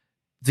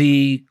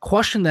 The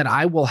question that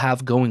I will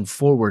have going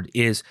forward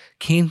is,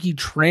 can he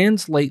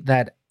translate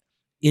that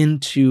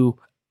into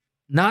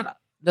not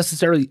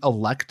necessarily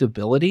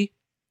electability,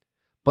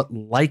 but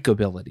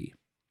likability?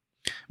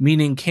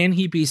 Meaning, can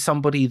he be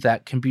somebody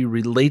that can be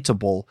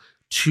relatable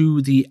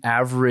to the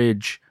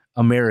average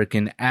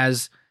American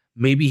as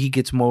maybe he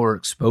gets more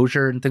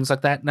exposure and things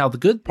like that? Now, the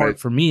good part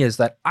for me is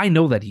that I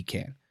know that he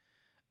can,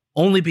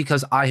 only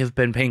because I have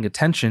been paying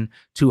attention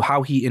to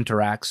how he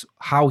interacts,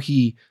 how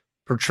he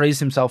portrays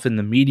himself in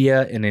the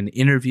media and in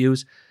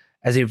interviews.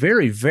 as a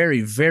very,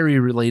 very, very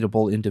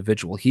relatable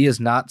individual. He is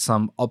not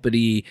some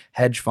uppity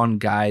hedge fund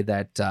guy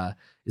that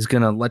is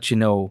going to let you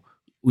know,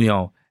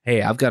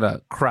 hey, I've got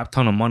a crap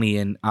ton of money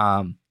and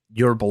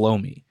you're below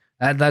me.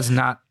 That's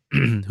not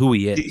who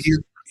he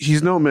is.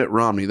 He's no Mitt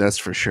Romney, that's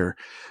for sure.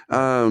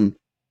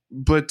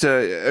 But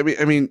I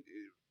mean,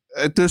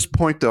 at this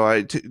point, though,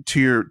 adding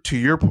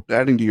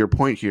to your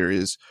point here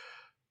is,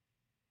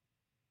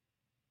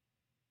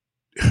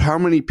 how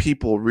many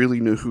people really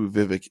know who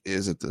Vivek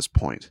is at this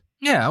point?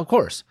 Yeah, of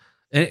course,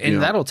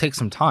 and that'll take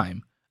some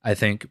time, I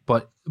think.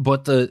 But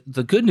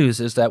the good news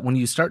is that when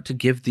you start to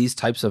give these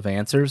types of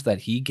answers that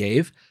he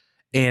gave,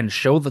 and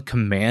show the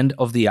command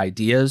of the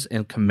ideas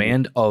and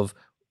command of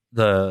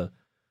the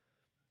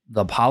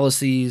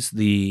policies,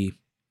 the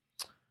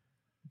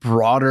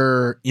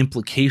broader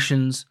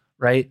implications,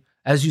 right?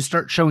 As you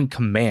start showing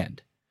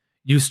command,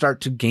 you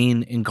start to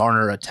gain and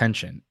garner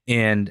attention.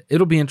 And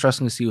it'll be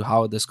interesting to see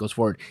how this goes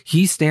forward.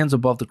 He stands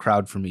above the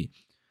crowd for me.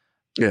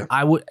 Yeah.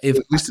 I would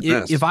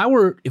if I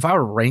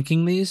were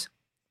ranking these,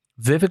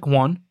 Vivek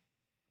 1,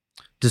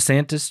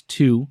 DeSantis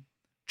 2,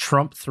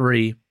 Trump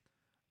 3,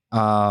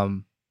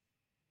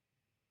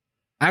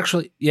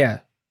 actually, yeah,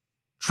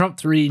 Trump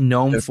 3,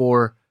 Noem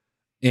 4,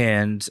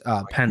 and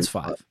Pence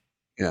 5.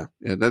 Yeah,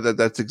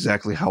 that's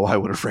exactly how I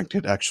would have ranked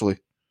it, actually.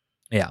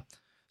 Yeah.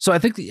 So I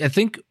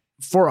think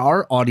for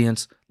our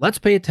audience, let's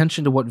pay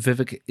attention to what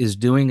Vivek is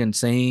doing and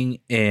saying,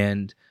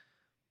 and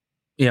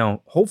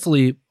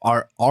hopefully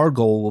our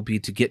goal will be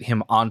to get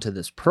him onto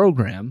this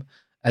program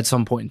at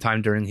some point in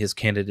time during his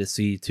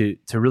candidacy to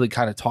really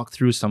kind of talk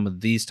through some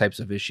of these types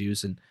of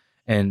issues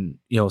and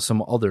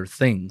some other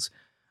things.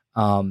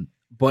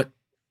 But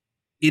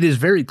it is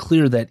very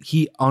clear that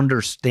he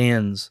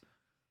understands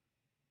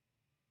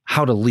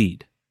how to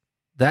lead.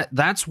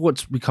 That's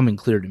what's becoming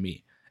clear to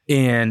me.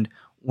 And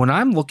when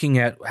I'm looking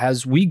at,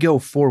 as we go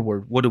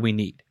forward, what do we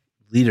need?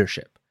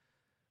 Leadership.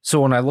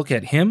 So when I look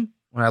at him,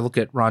 when I look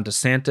at Ron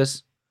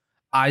DeSantis,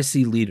 I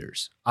see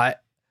leaders. I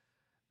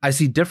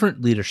see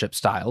different leadership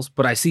styles,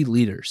 but I see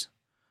leaders.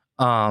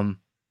 And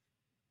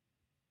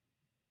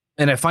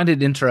I find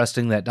it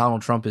interesting that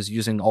Donald Trump is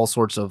using all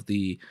sorts of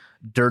the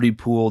dirty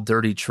pool,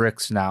 dirty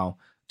tricks now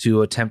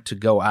to attempt to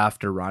go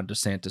after Ron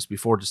DeSantis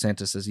before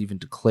DeSantis has even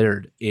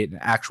declared an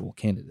actual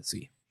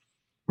candidacy.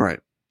 Right.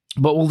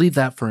 But we'll leave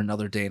that for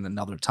another day and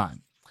another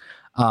time.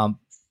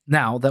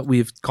 Now that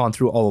we've gone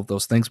through all of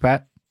those things,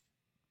 Pat,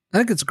 I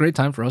think it's a great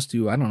time for us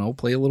to,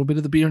 play a little bit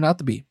of the Be or Not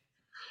the Be.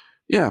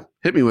 Yeah,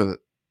 hit me with it.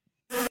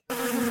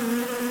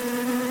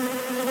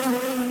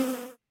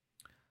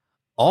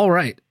 All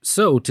right,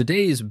 so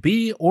today's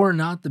Be or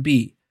Not the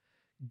Be.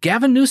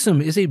 Gavin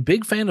Newsom is a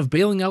big fan of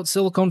bailing out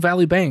Silicon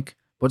Valley Bank,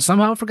 but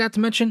somehow forgot to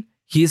mention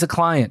he's a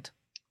client.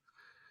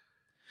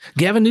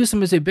 Gavin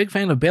Newsom is a big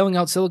fan of bailing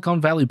out Silicon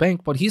Valley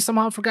Bank, but he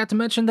somehow forgot to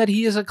mention that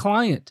he is a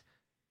client.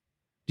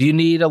 Do you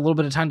need a little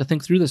bit of time to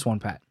think through this one,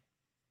 Pat?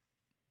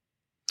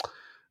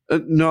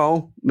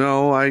 No,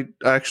 I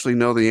actually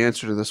know the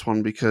answer to this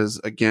one because,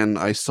 again,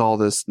 I saw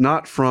this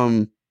not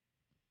from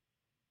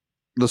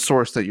the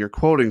source that you're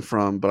quoting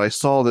from, but I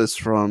saw this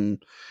from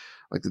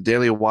like the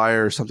Daily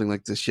Wire or something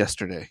like this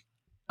yesterday.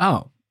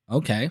 Oh,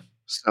 okay.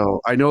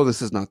 So I know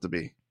this is not the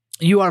Be.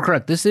 You are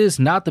correct. This is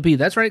not the Be.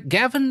 That's right.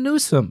 Gavin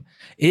Newsom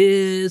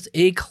is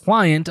a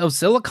client of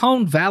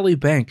Silicon Valley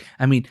Bank.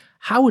 I mean,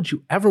 how would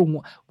you ever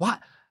want?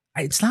 What?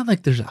 It's not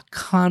like there's a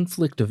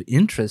conflict of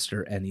interest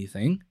or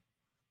anything.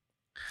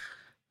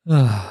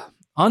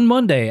 On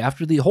Monday,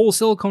 after the whole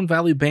Silicon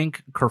Valley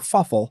Bank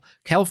kerfuffle,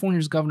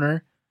 California's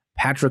Governor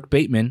Patrick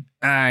Bateman,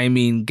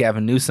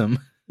 Gavin Newsom,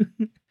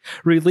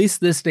 released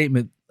this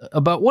statement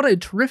about what a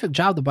terrific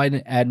job the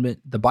Biden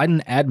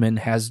admin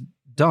has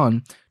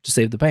done to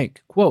save the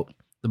bank. Quote,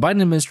 the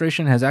Biden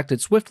administration has acted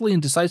swiftly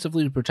and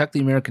decisively to protect the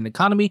American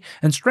economy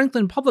and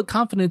strengthen public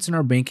confidence in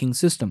our banking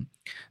system.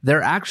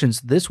 Their actions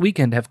this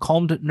weekend have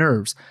calmed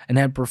nerves and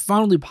had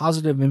profoundly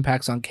positive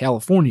impacts on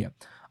California,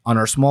 on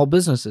our small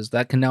businesses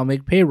that can now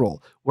make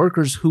payroll,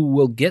 workers who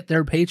will get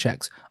their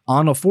paychecks,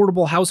 on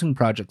affordable housing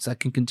projects that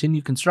can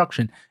continue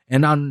construction,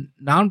 and on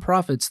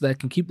nonprofits that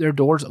can keep their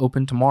doors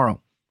open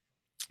tomorrow.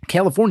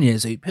 California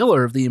is a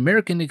pillar of the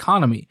American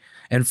economy,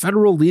 and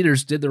federal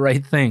leaders did the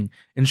right thing,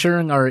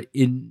 ensuring our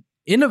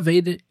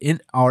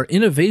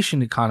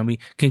innovation economy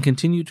can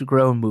continue to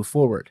grow and move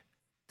forward.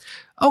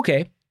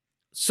 Okay,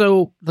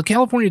 so the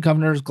California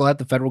governor is glad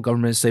the federal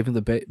government is saving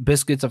the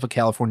biscuits of a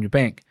California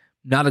bank.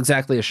 Not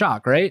exactly a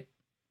shock, right?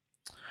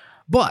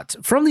 But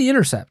from The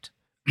Intercept,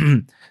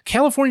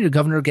 California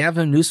Governor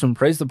Gavin Newsom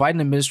praised the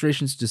Biden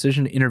administration's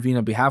decision to intervene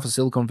on behalf of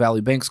Silicon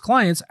Valley Bank's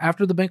clients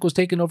after the bank was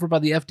taken over by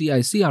the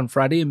FDIC on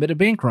Friday amid a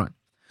bank run.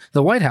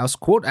 The White House,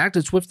 quote,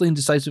 acted swiftly and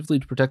decisively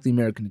to protect the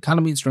American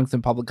economy and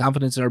strengthen public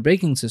confidence in our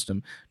banking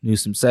system,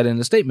 Newsom said in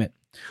a statement.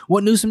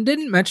 What Newsom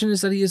didn't mention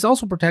is that he has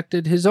also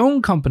protected his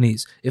own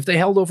companies if they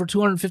held over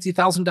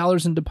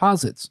 $250,000 in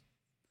deposits.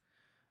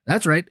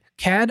 That's right,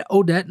 Cad,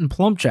 Odette, and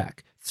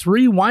Plumpjack,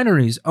 3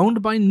 wineries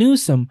owned by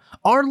Newsom,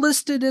 are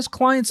listed as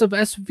clients of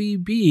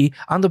SVB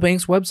on the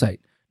bank's website.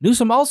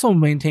 Newsom also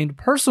maintained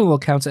personal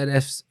accounts at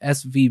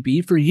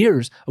SVB for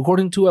years,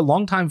 according to a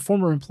longtime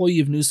former employee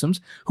of Newsom's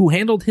who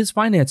handled his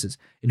finances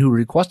and who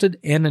requested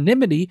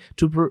anonymity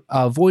to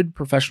avoid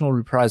professional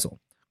reprisal.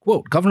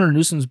 Quote, Governor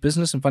Newsom's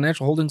business and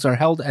financial holdings are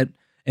held at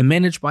and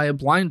managed by a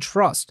blind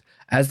trust,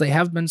 as they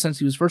have been since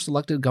he was first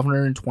elected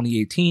governor in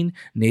 2018,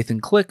 Nathan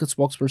Click, a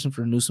spokesperson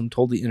for Newsom,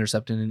 told The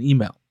Intercept in an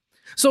email.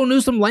 So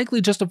Newsom likely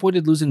just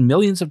avoided losing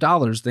millions of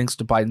dollars thanks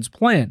to Biden's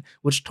plan,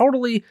 which was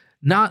totally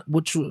not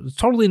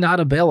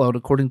a bailout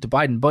according to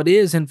Biden, but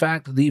is in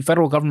fact the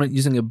federal government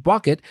using a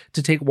bucket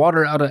to take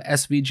water out of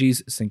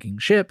SVG's sinking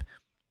ship.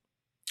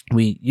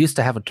 We used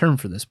to have a term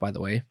for this, by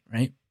the way,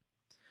 right?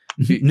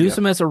 Yeah.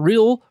 Newsom has a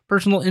real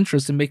personal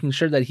interest in making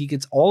sure that he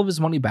gets all of his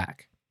money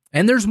back.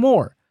 And there's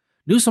more.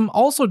 Newsom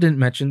also didn't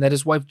mention that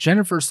his wife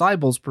Jennifer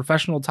Seibel's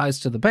professional ties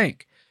to the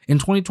bank. In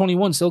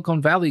 2021, Silicon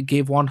Valley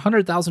gave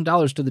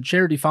 $100,000 to the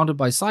charity founded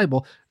by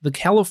Seibel, the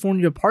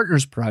California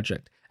Partners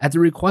Project, at the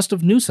request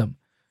of Newsom.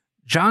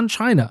 John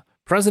China,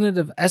 president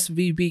of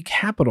SVB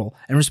Capital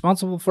and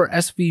responsible for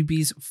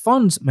SVB's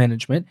funds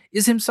management,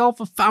 is himself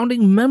a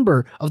founding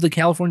member of the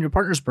California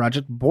Partners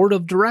Project board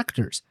of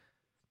directors.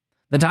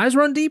 The ties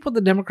run deep with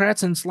the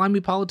Democrats and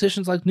slimy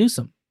politicians like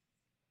Newsom.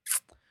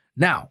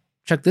 Now,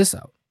 check this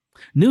out.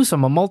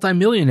 Newsom, a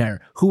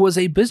multimillionaire who was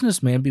a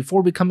businessman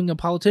before becoming a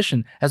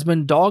politician, has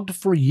been dogged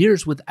for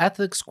years with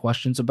ethics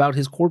questions about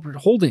his corporate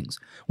holdings.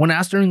 When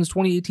asked during his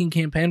 2018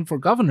 campaign for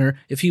governor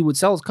if he would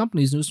sell his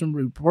companies, Newsom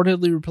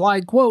reportedly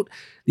replied, quote,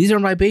 "These are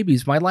my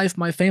babies, my life,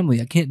 my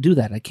family. I can't do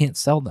that. I can't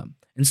sell them."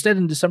 Instead,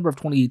 in December of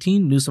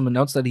 2018, Newsom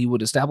announced that he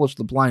would establish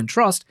the blind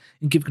trust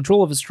and give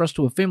control of his trust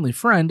to a family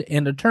friend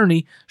and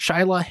attorney,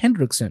 Shyla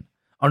Hendrickson.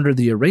 Under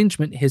the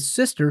arrangement, his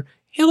sister,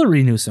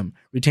 Hillary Newsom,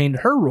 retained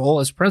her role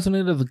as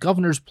president of the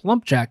governor's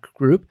Plumpjack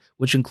Group,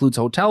 which includes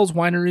hotels,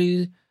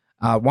 wineries,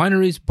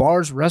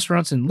 bars,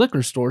 restaurants, and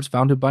liquor stores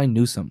founded by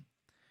Newsom.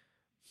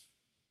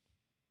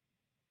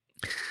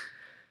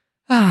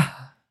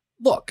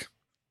 Look,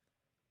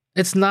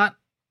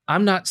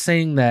 I'm not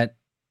saying that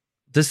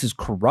this is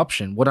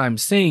corruption. What I'm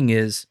saying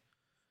is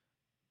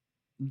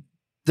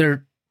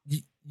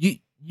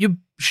you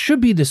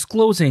should be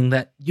disclosing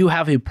that you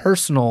have a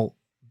personal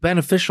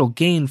beneficial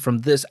gain from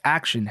this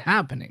action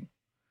happening.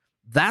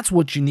 That's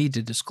what you need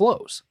to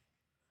disclose.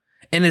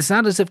 And it's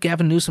not as if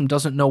Gavin Newsom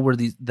doesn't know where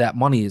that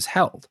money is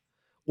held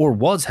or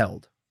was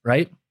held,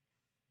 right?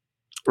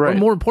 Right. Or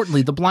more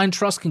importantly, the blind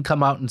trust can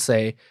come out and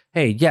say,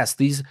 hey,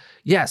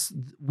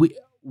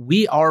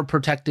 we are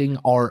protecting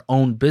our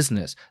own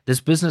business. This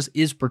business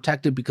is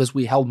protected because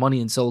we held money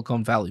in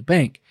Silicon Valley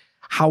Bank.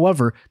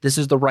 However, this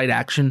is the right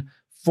action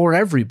for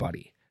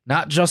everybody,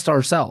 not just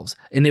ourselves.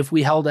 And if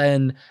we held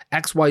an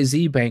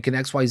XYZ bank and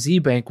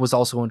XYZ bank was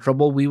also in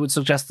trouble, we would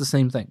suggest the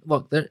same thing.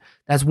 Look,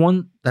 that's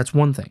one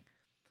thing.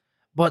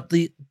 But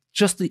the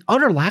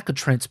utter lack of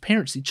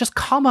transparency, just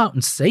come out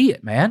and say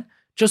it, man.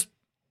 Just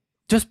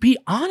be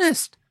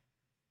honest.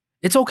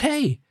 It's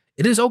okay.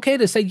 It is okay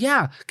to say,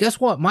 yeah, guess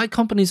what? My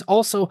company's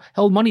also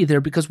held money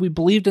there because we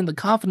believed in the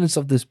confidence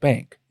of this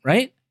bank,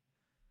 right?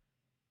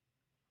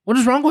 What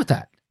is wrong with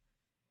that?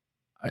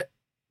 I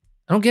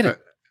don't get it.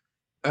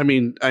 I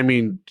mean,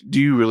 do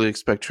you really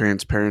expect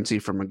transparency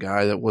from a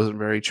guy that wasn't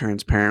very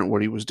transparent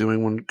what he was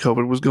doing when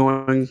COVID was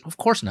going? Of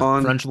course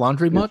not. French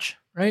Laundry much,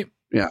 right?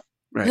 Yeah,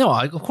 right. No,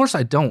 of course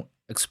I don't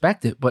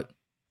expect it, but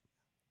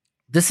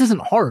this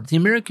isn't hard. The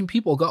American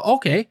people go,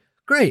 okay,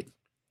 great.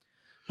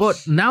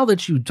 But now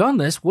that you've done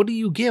this, what do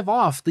you give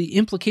off the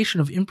implication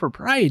of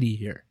impropriety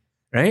here,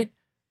 right?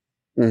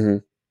 Mm-hmm.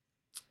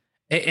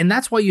 And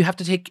that's why you have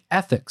to take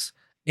ethics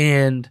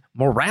and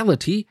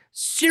morality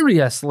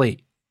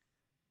seriously.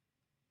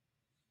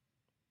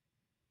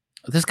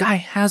 This guy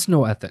has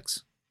no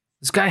ethics.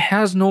 This guy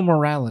has no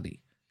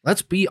morality.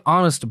 Let's be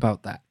honest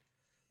about that.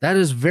 That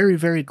is very,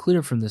 very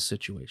clear from this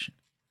situation.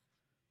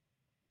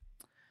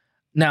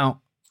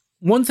 Now,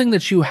 one thing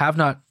that you have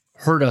not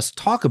heard us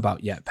talk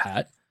about yet,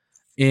 Pat,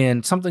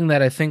 and something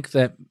that I think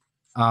that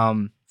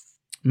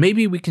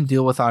maybe we can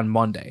deal with on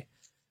Monday,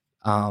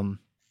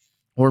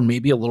 or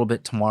maybe a little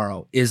bit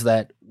tomorrow, is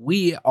that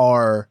we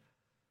are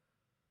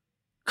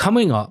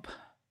coming up,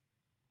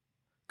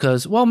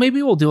 because, well,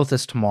 maybe we'll deal with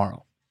this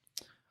tomorrow.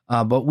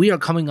 But we are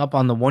coming up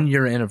on the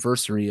 1-year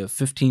anniversary of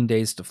 15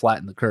 days to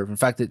flatten the curve. In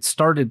fact, it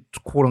started,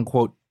 quote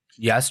unquote,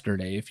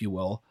 yesterday, if you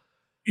will.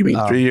 You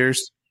mean 3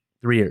 years?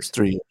 3 years.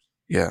 3 years.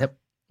 Yeah. Yep.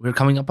 We're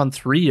coming up on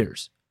 3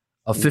 years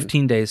of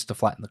 15 days to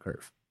flatten the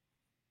curve.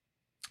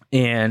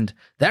 And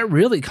that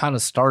really kind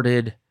of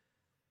started,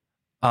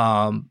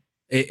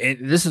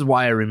 this is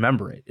why I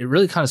remember it. It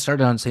really kind of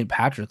started on St.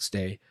 Patrick's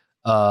Day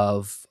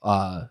of,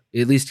 at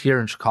least here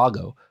in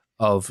Chicago,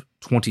 of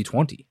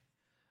 2020.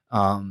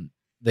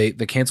 They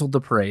canceled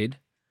the parade.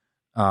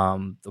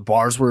 The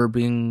bars were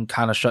being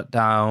kind of shut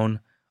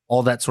down.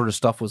 All that sort of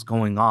stuff was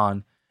going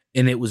on.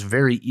 And it was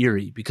very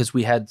eerie because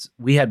we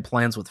had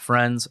plans with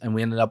friends and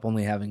we ended up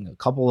only having a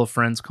couple of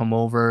friends come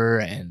over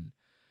and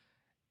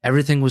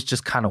everything was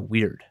just kind of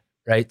weird,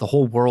 right? The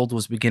whole world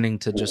was beginning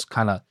to just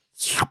kind of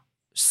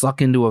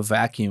suck into a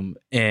vacuum.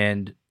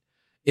 And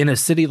in a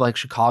city like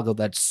Chicago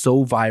that's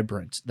so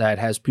vibrant, that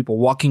has people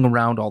walking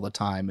around all the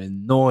time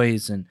and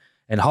noise and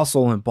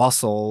hustle and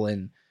bustle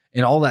and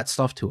all that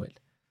stuff to it,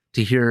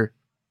 to hear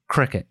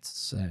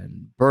crickets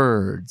and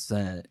birds,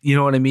 and you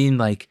know what I mean?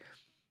 Like,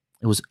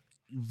 it was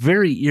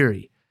very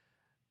eerie.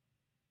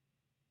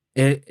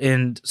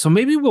 And so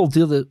maybe we'll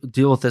deal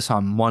with this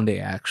on Monday,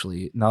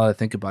 actually, now that I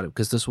think about it,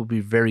 because this will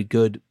be very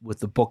good with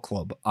the book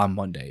club on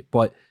Monday.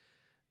 But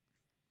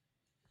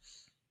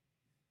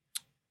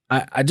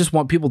I just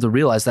want people to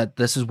realize that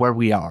this is where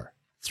we are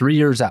 3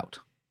 years out.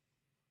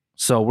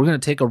 So we're going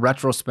to take a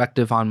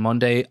retrospective on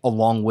Monday,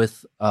 along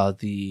with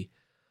the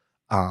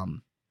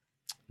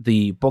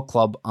book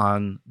club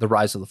on the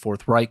rise of the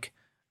Fourth Reich,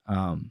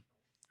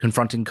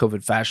 confronting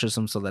COVID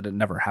fascism so that it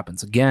never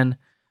happens again.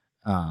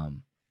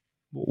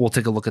 We'll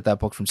take a look at that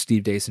book from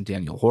Steve Deace and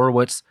Daniel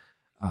Horowitz.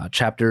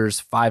 Chapters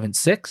 5 and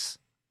 6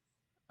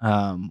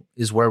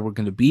 is where we're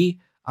going to be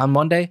on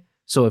Monday.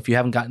 So if you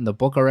haven't gotten the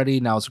book already,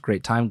 now is a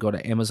great time. Go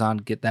to Amazon,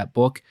 get that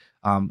book.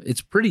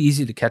 It's pretty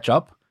easy to catch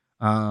up.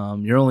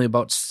 You're only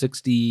about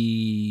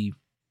 60,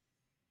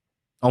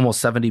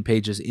 almost 70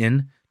 pages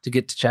in to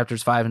get to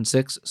chapters 5 and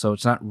 6. So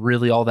it's not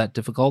really all that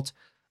difficult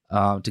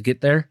to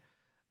get there.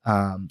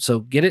 So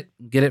get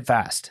it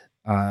fast.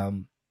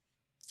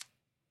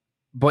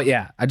 But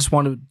yeah, I just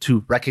wanted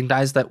to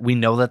recognize that we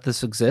know that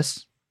this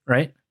exists,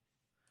 right?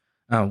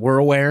 We're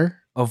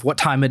aware of what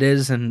time it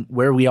is and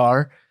where we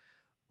are,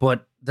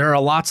 but there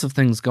are lots of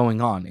things going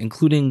on,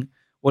 including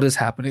what is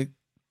happening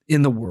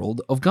in the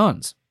world of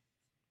guns.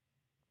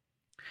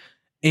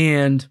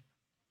 And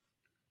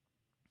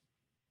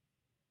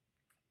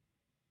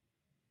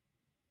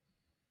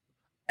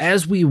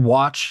as we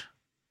watch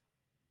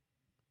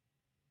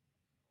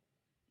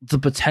the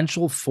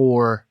potential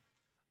for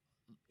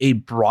a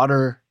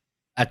broader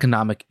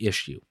economic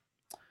issue,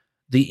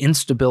 the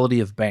instability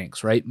of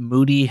banks, right?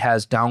 Moody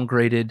has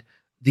downgraded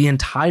the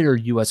entire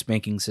U.S.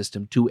 banking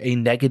system to a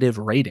negative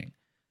rating.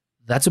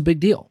 That's a big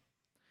deal,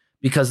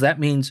 because that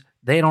means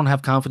they don't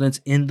have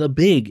confidence in the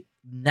big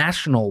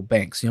national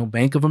banks,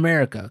 Bank of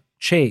America,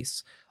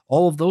 Chase,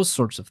 all of those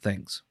sorts of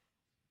things.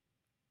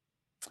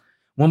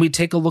 When we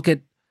take a look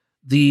at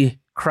the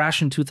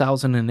crash in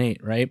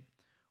 2008, right?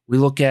 We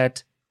look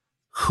at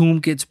whom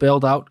gets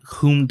bailed out,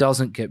 whom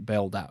doesn't get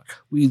bailed out.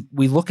 We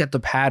look at the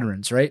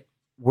patterns, right?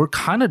 We're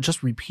kind of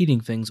just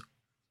repeating things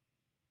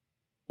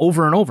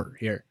over and over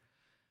here.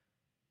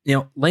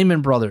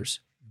 Lehman Brothers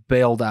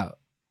bailed out.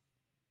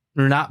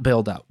 Or not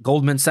bailed out.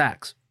 Goldman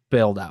Sachs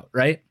bailed out,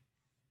 right?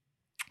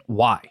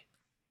 Why?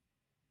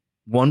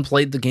 One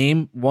played the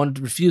game, one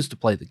refused to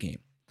play the game.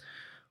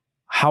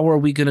 How are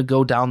we going to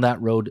go down that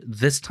road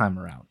this time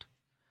around?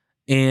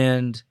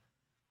 And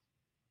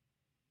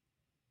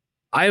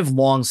I've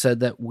long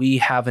said that we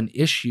have an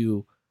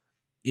issue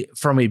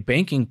from a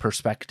banking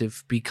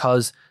perspective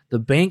because the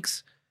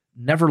banks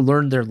never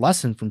learned their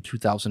lesson from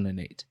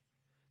 2008.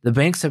 The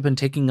banks have been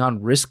taking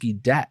on risky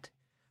debt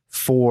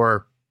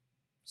for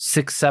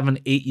 6, 7,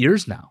 8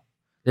 years now.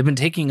 They've been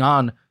taking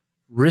on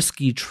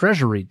risky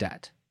treasury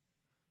debt,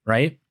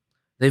 right?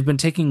 They've been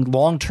taking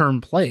long-term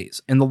plays.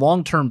 And the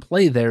long-term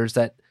play there is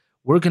that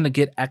we're going to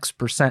get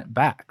X%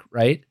 back,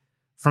 right?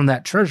 From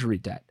that treasury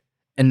debt.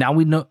 And now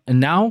we know, and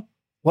now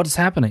what is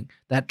happening?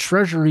 That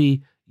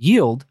treasury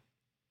yield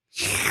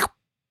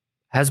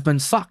has been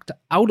sucked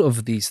out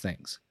of these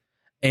things.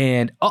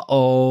 And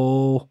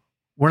we're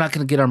not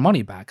going to get our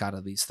money back out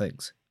of these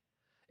things.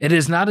 It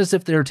is not as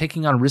if they're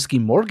taking on risky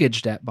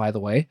mortgage debt, by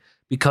the way,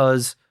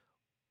 because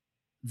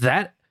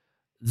that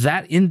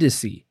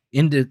indice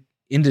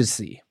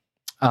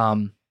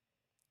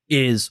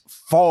is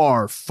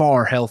far,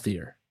 far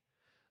healthier.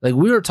 Like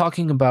we were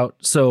talking about,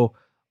 so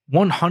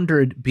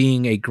 100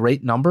 being a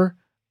great number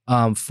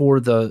for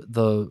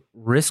the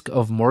risk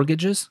of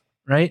mortgages,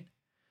 right?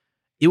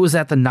 It was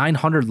at the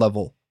 900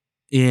 level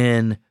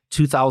in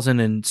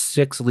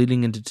 2006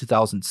 leading into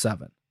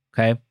 2007,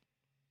 okay?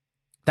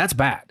 That's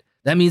bad.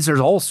 That means there's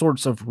all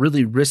sorts of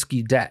really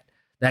risky debt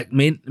that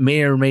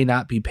may or may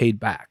not be paid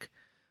back.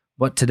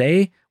 But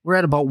today, we're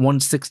at about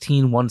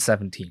 116,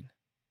 117.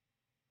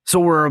 So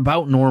we're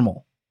about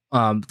normal.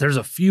 There's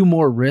a few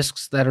more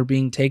risks that are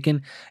being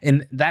taken,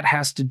 and that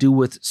has to do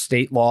with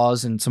state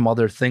laws and some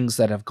other things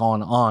that have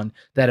gone on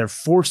that are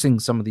forcing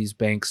some of these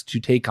banks to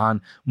take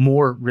on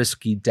more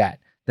risky debt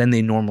than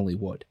they normally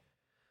would.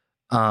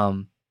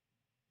 And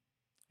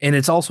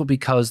it's also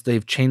because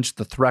they've changed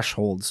the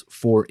thresholds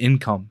for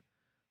income,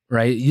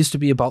 right? It used to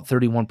be about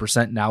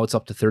 31%. Now it's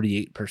up to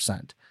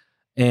 38%.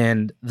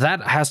 And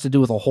that has to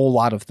do with a whole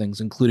lot of things,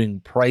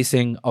 including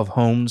pricing of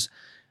homes,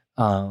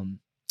 and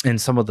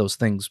some of those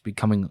things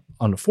becoming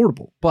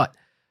unaffordable. But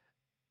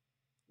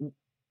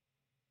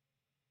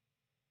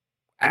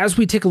as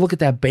we take a look at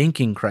that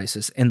banking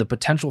crisis and the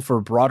potential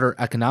for broader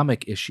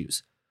economic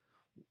issues,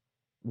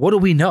 what do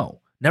we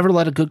know? Never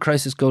let a good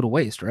crisis go to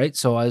waste, right?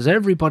 So as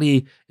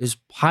everybody is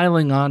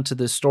piling onto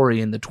this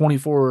story in the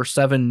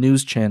 24/7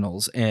 news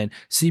channels and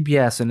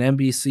CBS and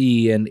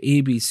NBC and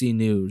ABC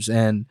News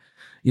and,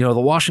 the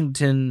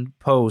Washington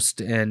Post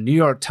and New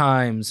York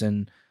Times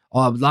and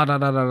blah, blah, blah,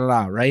 blah,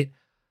 blah, right?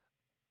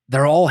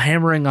 They're all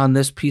hammering on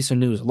this piece of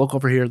news. Look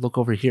over here, look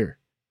over here.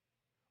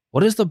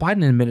 What is the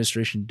Biden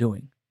administration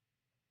doing?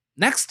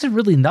 Next to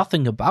really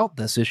nothing about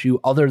this issue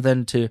other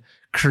than to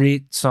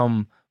create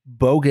some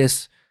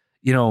bogus,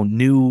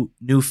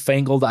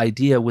 newfangled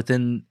idea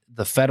within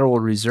the Federal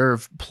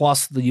Reserve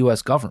plus the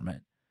U.S.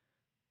 government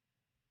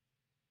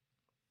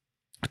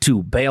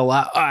to bail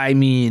out,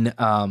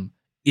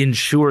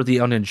 insure the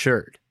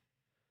uninsured.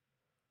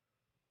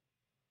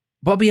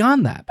 But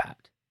beyond that,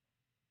 Pat,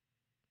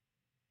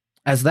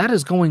 as that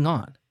is going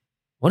on,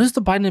 what is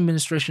the Biden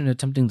administration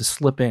attempting to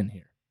slip in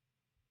here?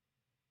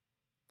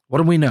 What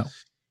do we know?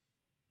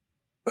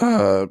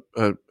 A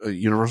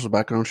universal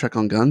background check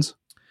on guns?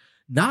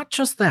 Not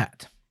just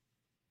that.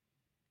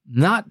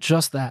 Not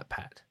just that,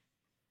 Pat.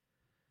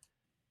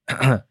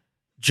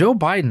 Joe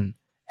Biden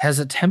has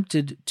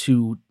attempted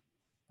to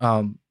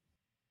come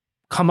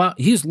out.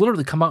 He's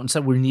literally come out and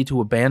said we need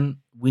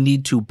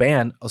to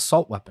ban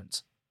assault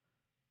weapons.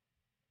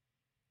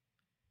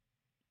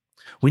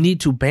 We need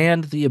to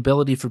ban the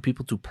ability for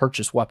people to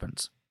purchase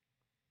weapons.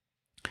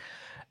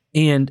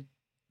 And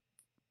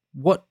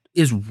what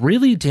is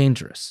really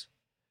dangerous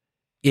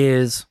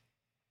is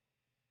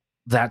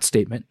that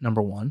statement,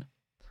 number one.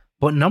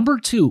 But number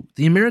two,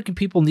 the American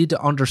people need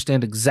to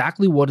understand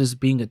exactly what is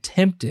being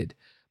attempted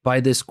by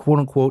this quote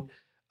unquote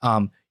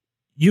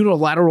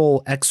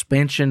unilateral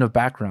expansion of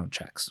background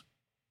checks.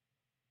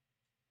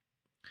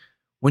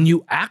 When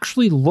you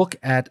actually look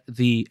at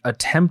the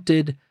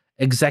attempted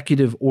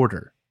executive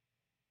order,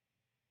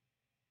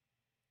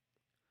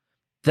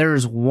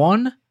 there's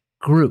one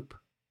group.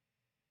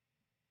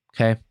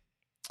 Okay.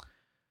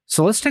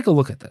 So let's take a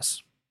look at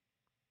this.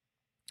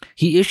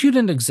 He issued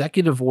an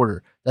executive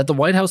order that the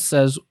White House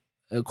says,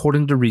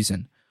 according to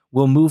Reason,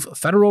 will move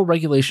federal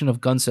regulation of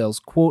gun sales,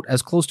 quote,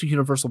 as close to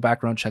universal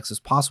background checks as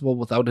possible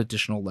without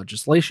additional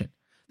legislation.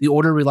 The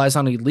order relies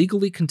on a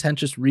legally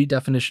contentious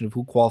redefinition of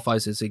who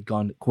qualifies as a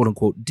gun, quote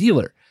unquote,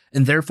 dealer,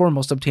 and therefore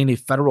must obtain a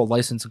federal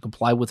license and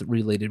comply with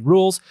related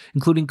rules,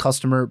 including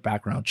customer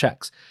background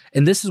checks.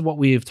 And this is what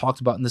we have talked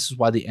about, and this is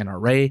why the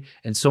NRA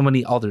and so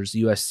many others,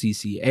 the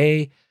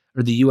USCCA,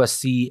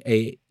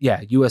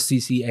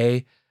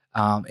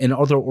 and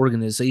other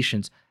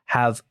organizations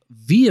have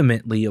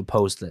vehemently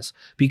opposed this.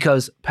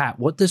 Because, Pat,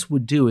 what this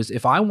would do is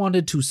if I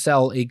wanted to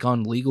sell a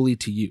gun legally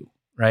to you,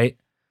 right?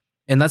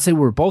 And let's say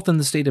we're both in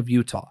the state of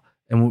Utah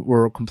and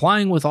we're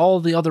complying with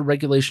all the other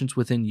regulations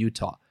within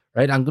Utah,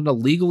 right? I'm going to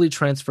legally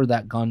transfer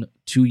that gun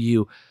to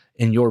you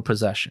in your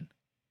possession.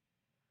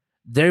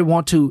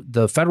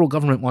 The federal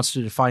government wants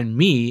to define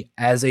me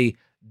as a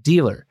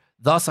dealer.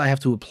 Thus, I have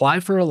to apply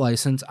for a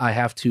license. I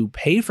have to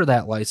pay for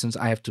that license.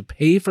 I have to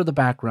pay for the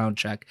background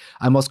check.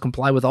 I must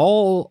comply with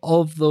all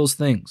of those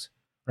things,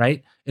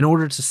 right? In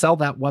order to sell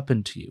that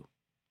weapon to you.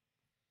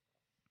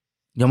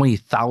 You know how many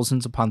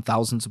thousands upon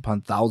thousands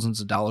upon thousands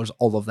of dollars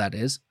all of that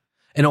is?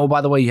 And oh, by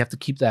the way, you have to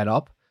keep that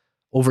up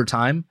over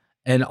time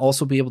and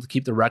also be able to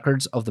keep the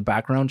records of the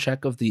background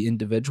check of the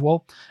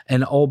individual.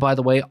 And oh, by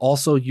the way,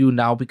 also you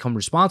now become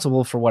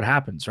responsible for what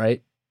happens,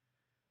 right?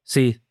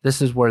 See,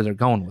 this is where they're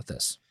going with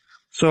this.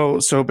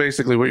 So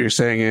basically what you're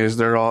saying is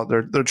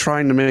they're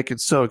trying to make it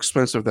so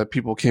expensive that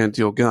people can't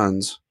deal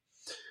guns.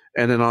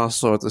 And then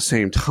also at the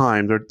same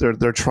time,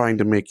 they're trying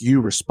to make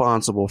you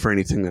responsible for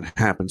anything that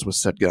happens with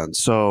said guns.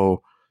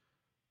 So,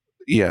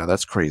 yeah,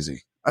 that's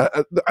crazy.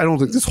 I don't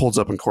think this holds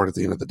up in court at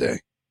the end of the day.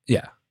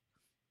 Yeah.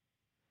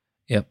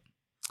 Yep.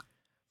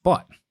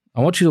 But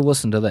I want you to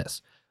listen to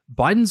this.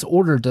 Biden's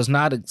order does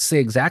not say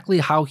exactly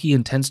how he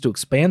intends to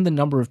expand the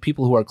number of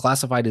people who are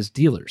classified as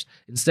dealers.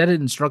 Instead, it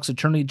instructs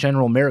Attorney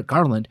General Merrick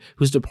Garland,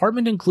 whose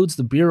department includes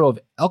the Bureau of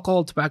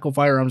Alcohol, Tobacco,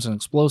 Firearms, and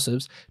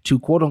Explosives, to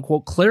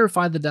quote-unquote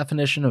clarify the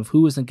definition of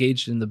who is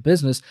engaged in the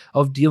business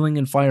of dealing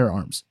in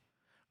firearms.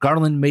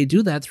 Garland may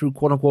do that through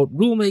quote-unquote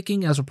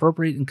rulemaking as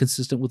appropriate and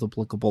consistent with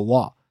applicable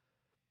law.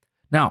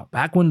 Now,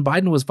 back when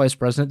Biden was vice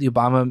president, the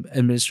Obama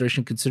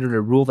administration considered a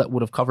rule that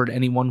would have covered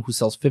anyone who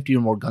sells 50 or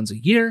more guns a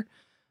year,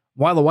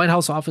 while the White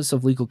House Office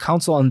of Legal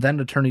Counsel and then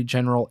Attorney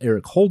General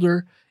Eric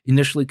Holder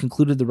initially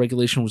concluded the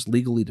regulation was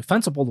legally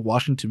defensible, the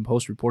Washington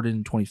Post reported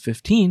in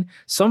 2015,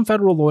 some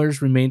federal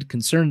lawyers remained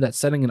concerned that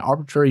setting an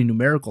arbitrary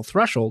numerical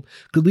threshold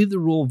could leave the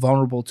rule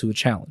vulnerable to a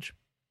challenge.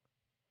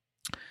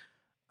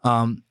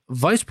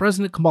 Vice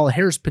President Kamala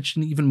Harris pitched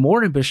an even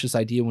more ambitious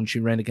idea when she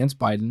ran against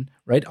Biden,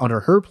 right? Under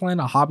her plan,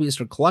 a hobbyist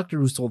or collector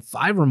who sold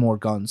 5 or more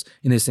guns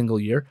in a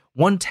single year,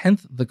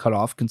 1/10 the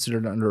cutoff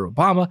considered under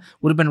Obama,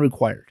 would have been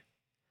required.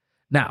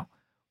 Now,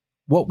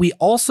 what we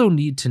also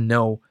need to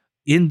know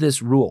in this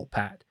rule,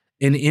 Pat,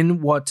 and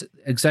in what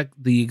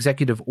the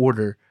executive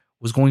order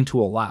was going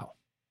to allow,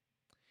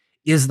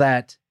 is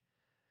that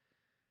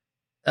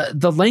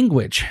the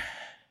language,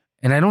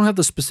 and I don't have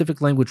the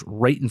specific language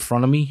right in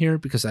front of me here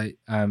because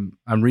I'm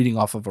reading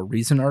off of a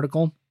Reason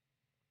article,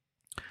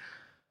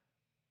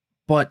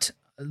 but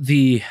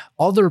the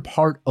other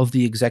part of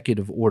the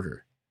executive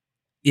order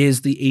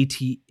is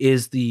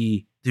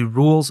the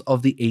rules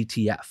of the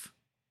ATF.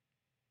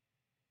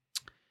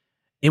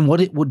 And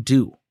what it would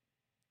do.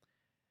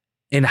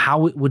 and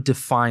how it would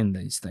define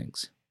these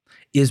things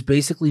is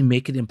basically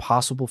make it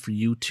impossible for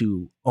you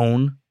to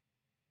own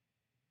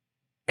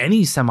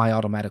any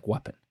semi-automatic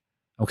weapon.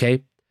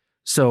 Okay?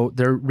 So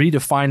they're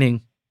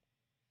redefining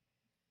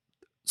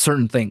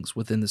certain things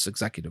within this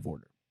executive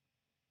order.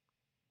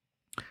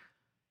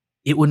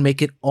 It would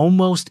make it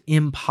almost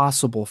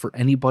impossible for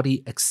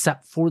anybody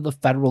except for the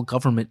federal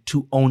government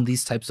to own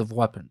these types of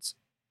weapons.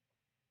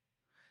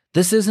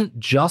 This isn't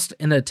just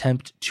an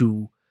attempt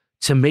to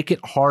make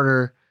it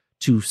harder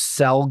to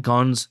sell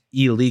guns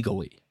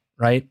illegally,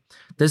 right?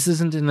 This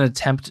isn't an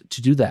attempt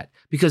to do that.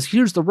 Because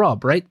here's the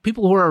rub, right?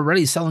 People who are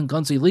already selling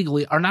guns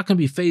illegally are not going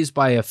to be fazed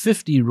by a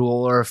 50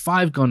 rule or a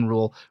 5-gun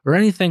rule or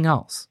anything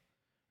else,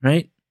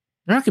 right?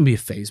 They're not going to be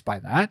fazed by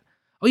that.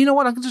 Oh, you know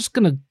what? I'm just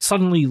going to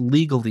suddenly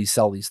legally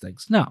sell these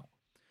things. No.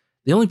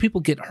 The only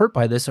people get hurt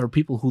by this are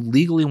people who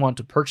legally want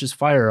to purchase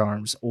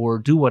firearms or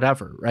do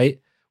whatever, right?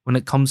 When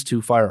it comes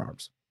to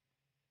firearms.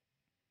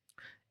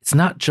 It's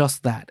not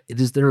just that. It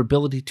is their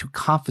ability to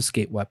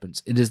confiscate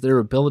weapons. It is their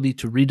ability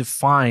to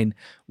redefine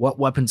what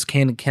weapons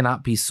can and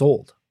cannot be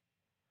sold.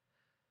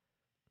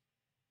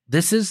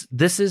 This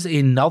is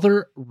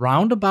another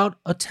roundabout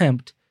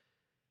attempt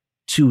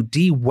to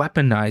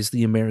de-weaponize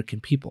the American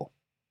people.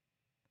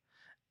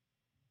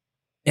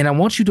 And I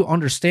want you to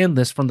understand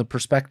this from the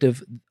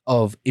perspective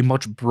of a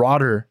much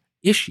broader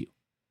issue.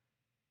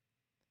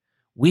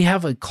 We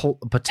have a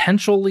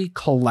potentially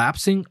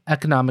collapsing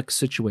economic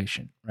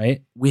situation,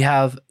 right? We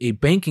have a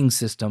banking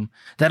system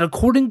that,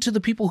 according to the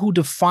people who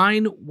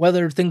define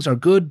whether things are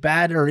good,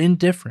 bad, or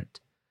indifferent,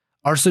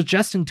 are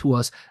suggesting to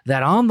us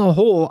that on the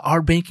whole,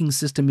 our banking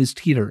system is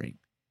teetering.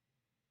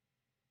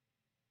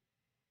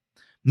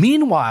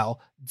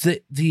 Meanwhile,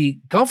 the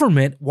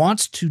government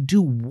wants to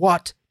do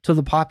what to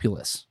the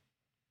populace?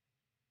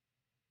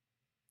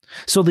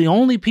 So the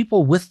only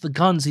people with the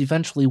guns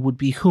eventually would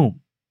be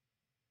whom?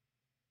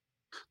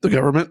 The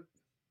government.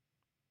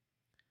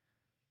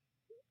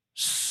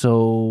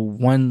 So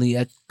when the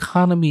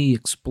economy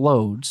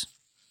explodes,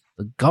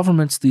 the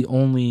government's the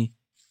only...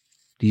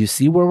 Do you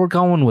see where we're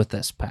going with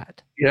this,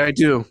 Pat? Yeah, I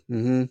do.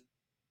 Mm-hmm.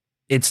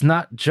 It's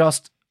not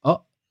just,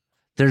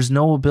 there's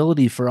no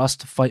ability for us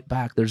to fight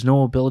back. There's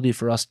no ability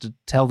for us to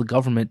tell the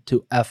government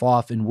to F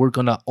off and we're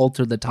going to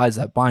alter the ties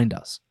that bind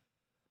us.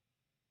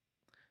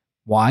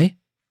 Why?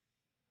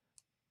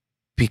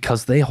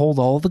 Because they hold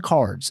all the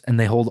cards and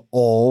they hold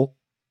all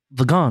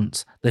the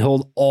guns. They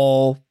hold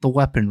all the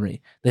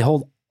weaponry. They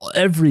hold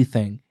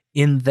everything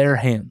in their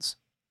hands.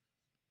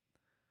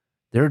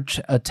 They're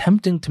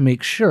attempting to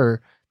make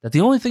sure that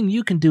the only thing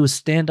you can do is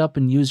stand up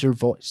and use your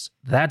voice.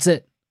 That's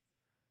it.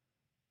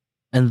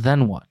 And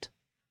then what?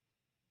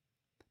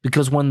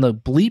 Because when the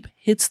bleep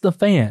hits the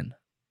fan,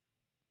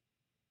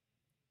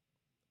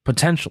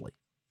 potentially,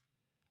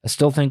 I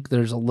still think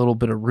there's a little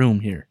bit of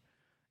room here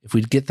if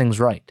we get things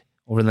right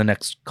over the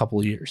next couple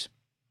of years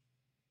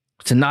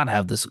to not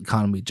have this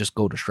economy just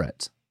go to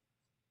shreds.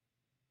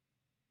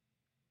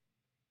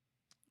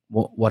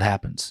 What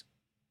happens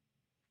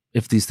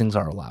if these things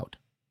are allowed?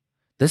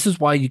 This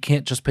is why you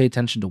can't just pay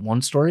attention to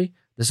one story.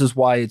 This is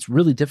why it's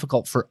really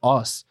difficult for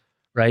us,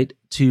 right,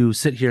 to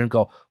sit here and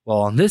go, well,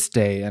 on this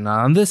day and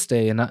on this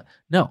day and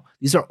no,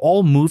 these are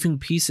all moving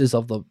pieces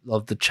of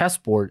the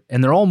chessboard,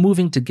 and they're all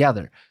moving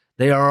together.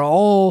 They are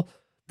all.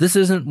 This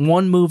isn't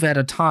one move at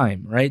a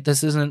time, right?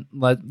 This isn't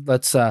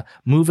let's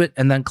move it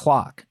and then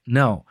clock.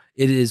 No,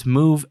 it is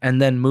move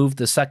and then move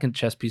the second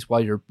chess piece while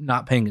you're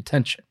not paying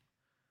attention.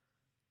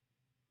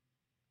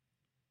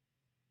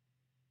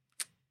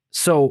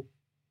 So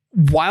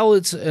while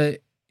it's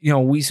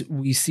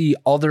we see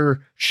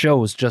other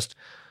shows just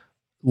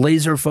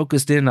laser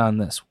focused in on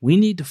this, we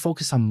need to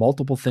focus on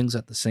multiple things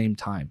at the same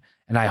time.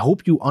 And I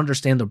hope you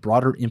understand the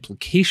broader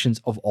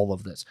implications of all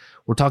of this.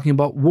 We're talking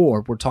about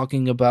war. We're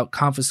talking about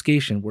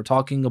confiscation. We're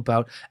talking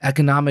about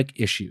economic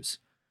issues.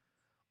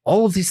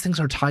 All of these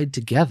things are tied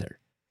together.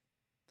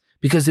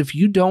 Because if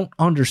you don't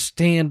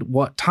understand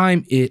what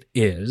time it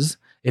is,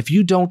 if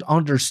you don't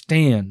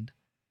understand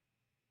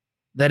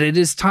that it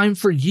is time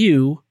for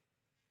you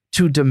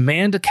to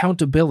demand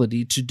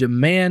accountability, to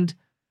demand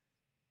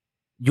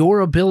your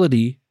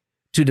ability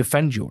to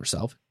defend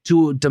yourself,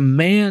 to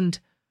demand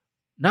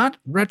not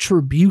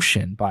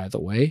retribution, by the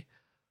way,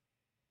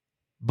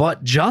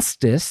 but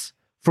justice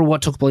for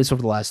what took place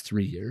over the last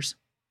 3 years.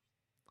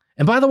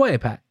 And by the way,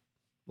 Pat,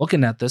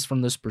 looking at this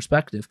from this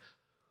perspective,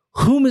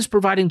 whom is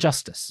providing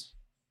justice?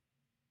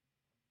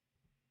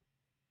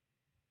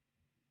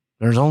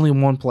 There's only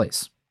one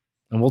place,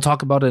 and we'll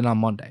talk about it on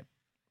Monday.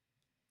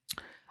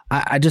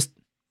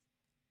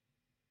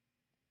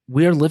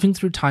 We are living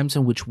through times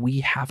in which we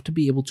have to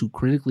be able to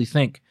critically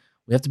think.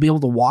 We have to be able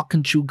to walk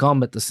and chew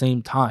gum at the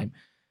same time.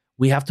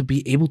 We have to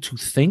be able to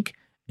think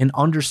and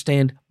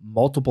understand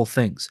multiple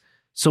things.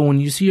 So when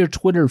you see your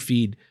Twitter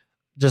feed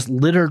just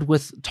littered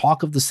with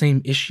talk of the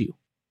same issue,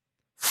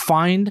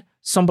 find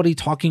somebody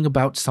talking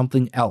about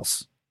something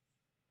else.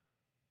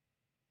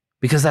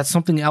 Because that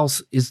something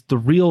else is the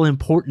real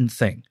important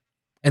thing.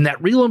 And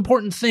that real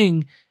important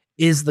thing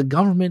is the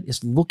government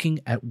is looking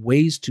at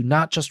ways to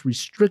not just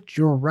restrict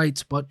your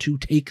rights, but to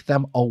take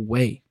them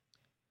away.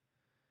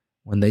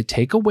 When they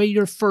take away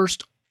your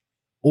first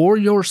or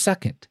your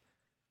second,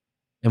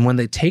 and when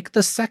they take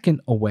the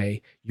second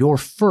away, your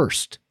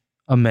First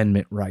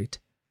Amendment right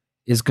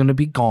is going to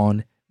be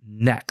gone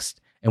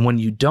next. And when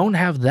you don't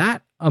have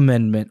that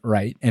amendment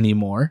right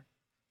anymore,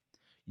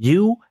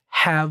 you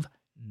have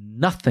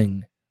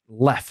nothing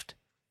left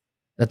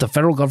that the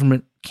federal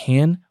government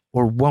can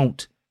or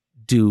won't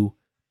do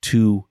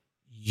to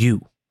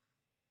you.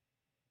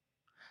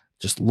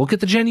 Just look at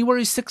the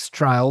January 6th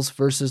trials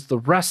versus the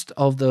rest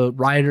of the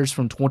rioters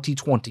from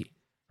 2020,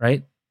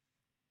 right?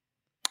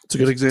 It's a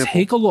good example.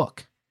 Take a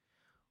look.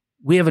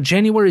 We have a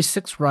January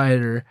 6th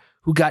rioter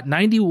who got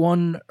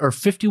 91 or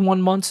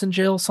 51 months in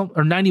jail,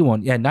 or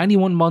 91. Yeah,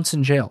 91 months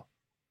in jail.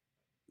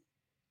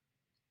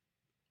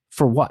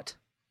 For what?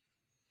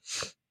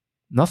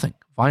 Nothing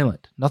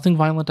violent. Nothing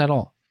violent at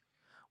all.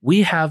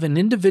 We have an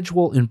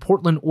individual in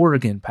Portland,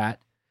 Oregon, Pat,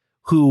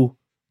 who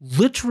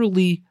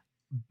literally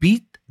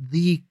beat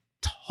the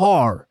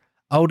tar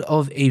out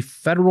of a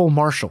federal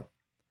marshal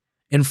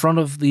in front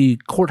of the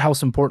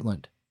courthouse in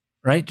Portland,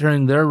 right?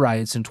 During their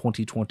riots in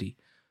 2020.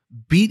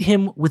 Beat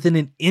him within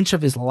an inch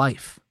of his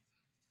life.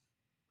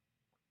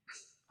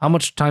 How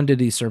much time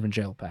did he serve in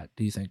jail, Pat,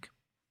 do you think?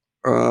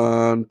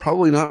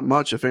 Probably not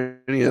much, if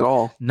any at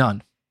all.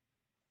 None.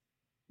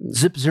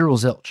 Zip, zero,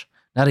 zilch.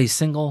 Not a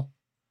single.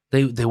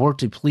 They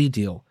worked a plea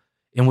deal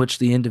in which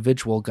the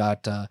individual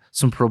got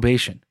some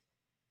probation.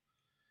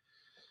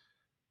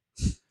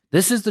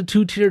 This is the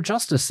two-tier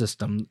justice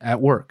system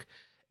at work.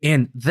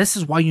 And this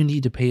is why you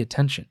need to pay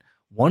attention.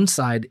 One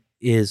side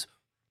is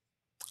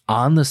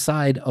on the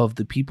side of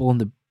the people in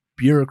the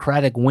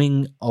bureaucratic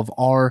wing of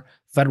our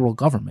federal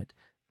government.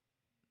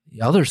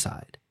 The other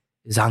side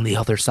is on the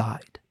other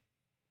side.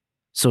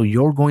 So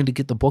you're going to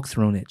get the book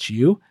thrown at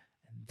you.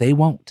 They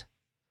won't.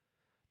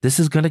 This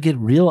is going to get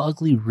real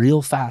ugly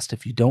real fast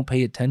if you don't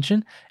pay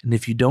attention and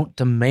if you don't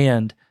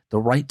demand the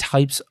right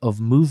types of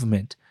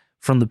movement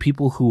from the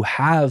people who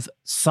have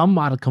some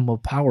modicum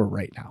of power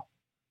right now.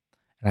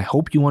 And I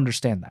hope you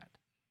understand that.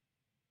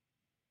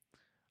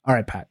 All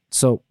right, Pat.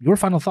 So your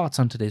final thoughts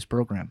on today's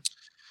program.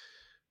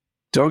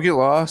 Don't get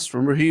lost.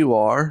 Remember who you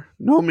are.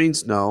 No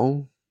means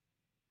no.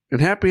 And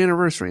happy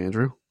anniversary,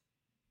 Andrew.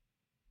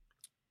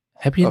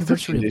 Happy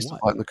anniversary of days what? to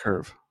flatten the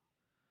curve.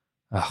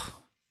 Oh,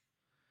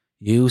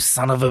 you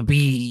son of a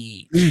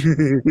bee.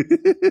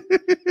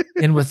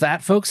 And with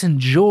that, folks,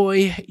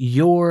 enjoy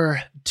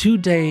your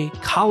 2-day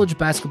college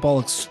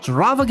basketball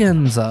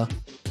extravaganza.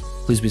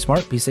 Please be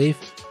smart, be safe,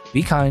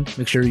 be kind.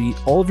 Make sure you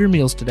eat all of your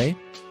meals today.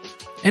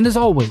 And as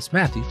always,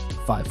 Matthew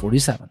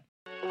 5:47.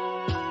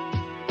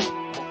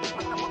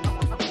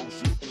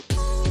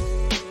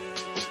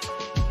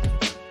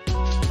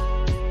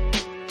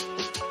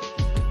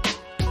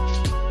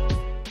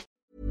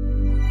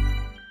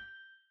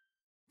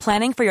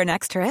 Planning for your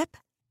next trip?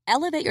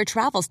 Elevate your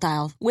travel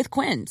style with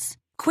Quince.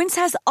 Quince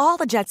has all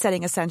the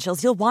jet-setting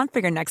essentials you'll want for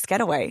your next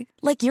getaway,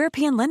 like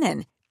European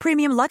linen,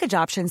 premium luggage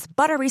options,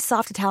 buttery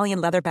soft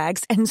Italian leather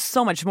bags, and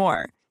so much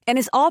more. And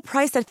is all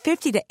priced at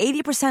 50 to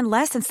 80%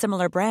 less than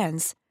similar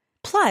brands.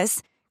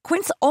 Plus,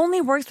 Quince only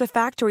works with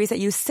factories that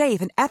use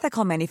safe and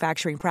ethical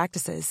manufacturing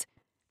practices.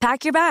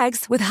 Pack your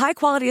bags with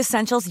high-quality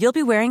essentials you'll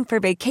be wearing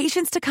for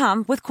vacations to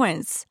come with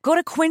Quince. Go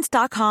to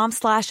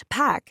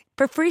quince.com/pack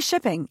for free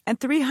shipping and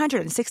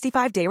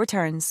 365-day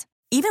returns.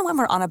 Even when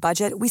we're on a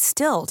budget, we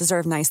still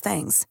deserve nice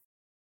things.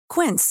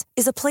 Quince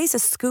is a place to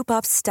scoop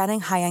up stunning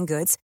high-end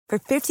goods for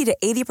 50 to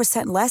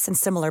 80% less than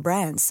similar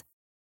brands.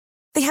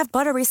 They have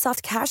buttery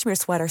soft cashmere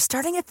sweaters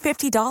starting at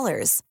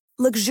 $50,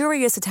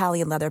 luxurious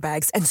Italian leather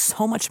bags, and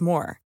so much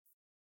more.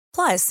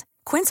 Plus,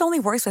 Quince only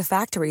works with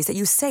factories that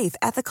use safe,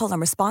 ethical, and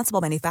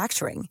responsible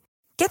manufacturing.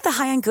 Get the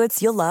high-end goods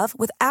you'll love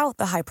without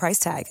the high price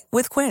tag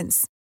with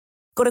Quince.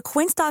 Go to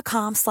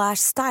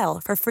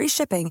quince.com/style for free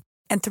shipping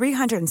and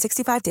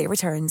 365-day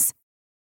returns.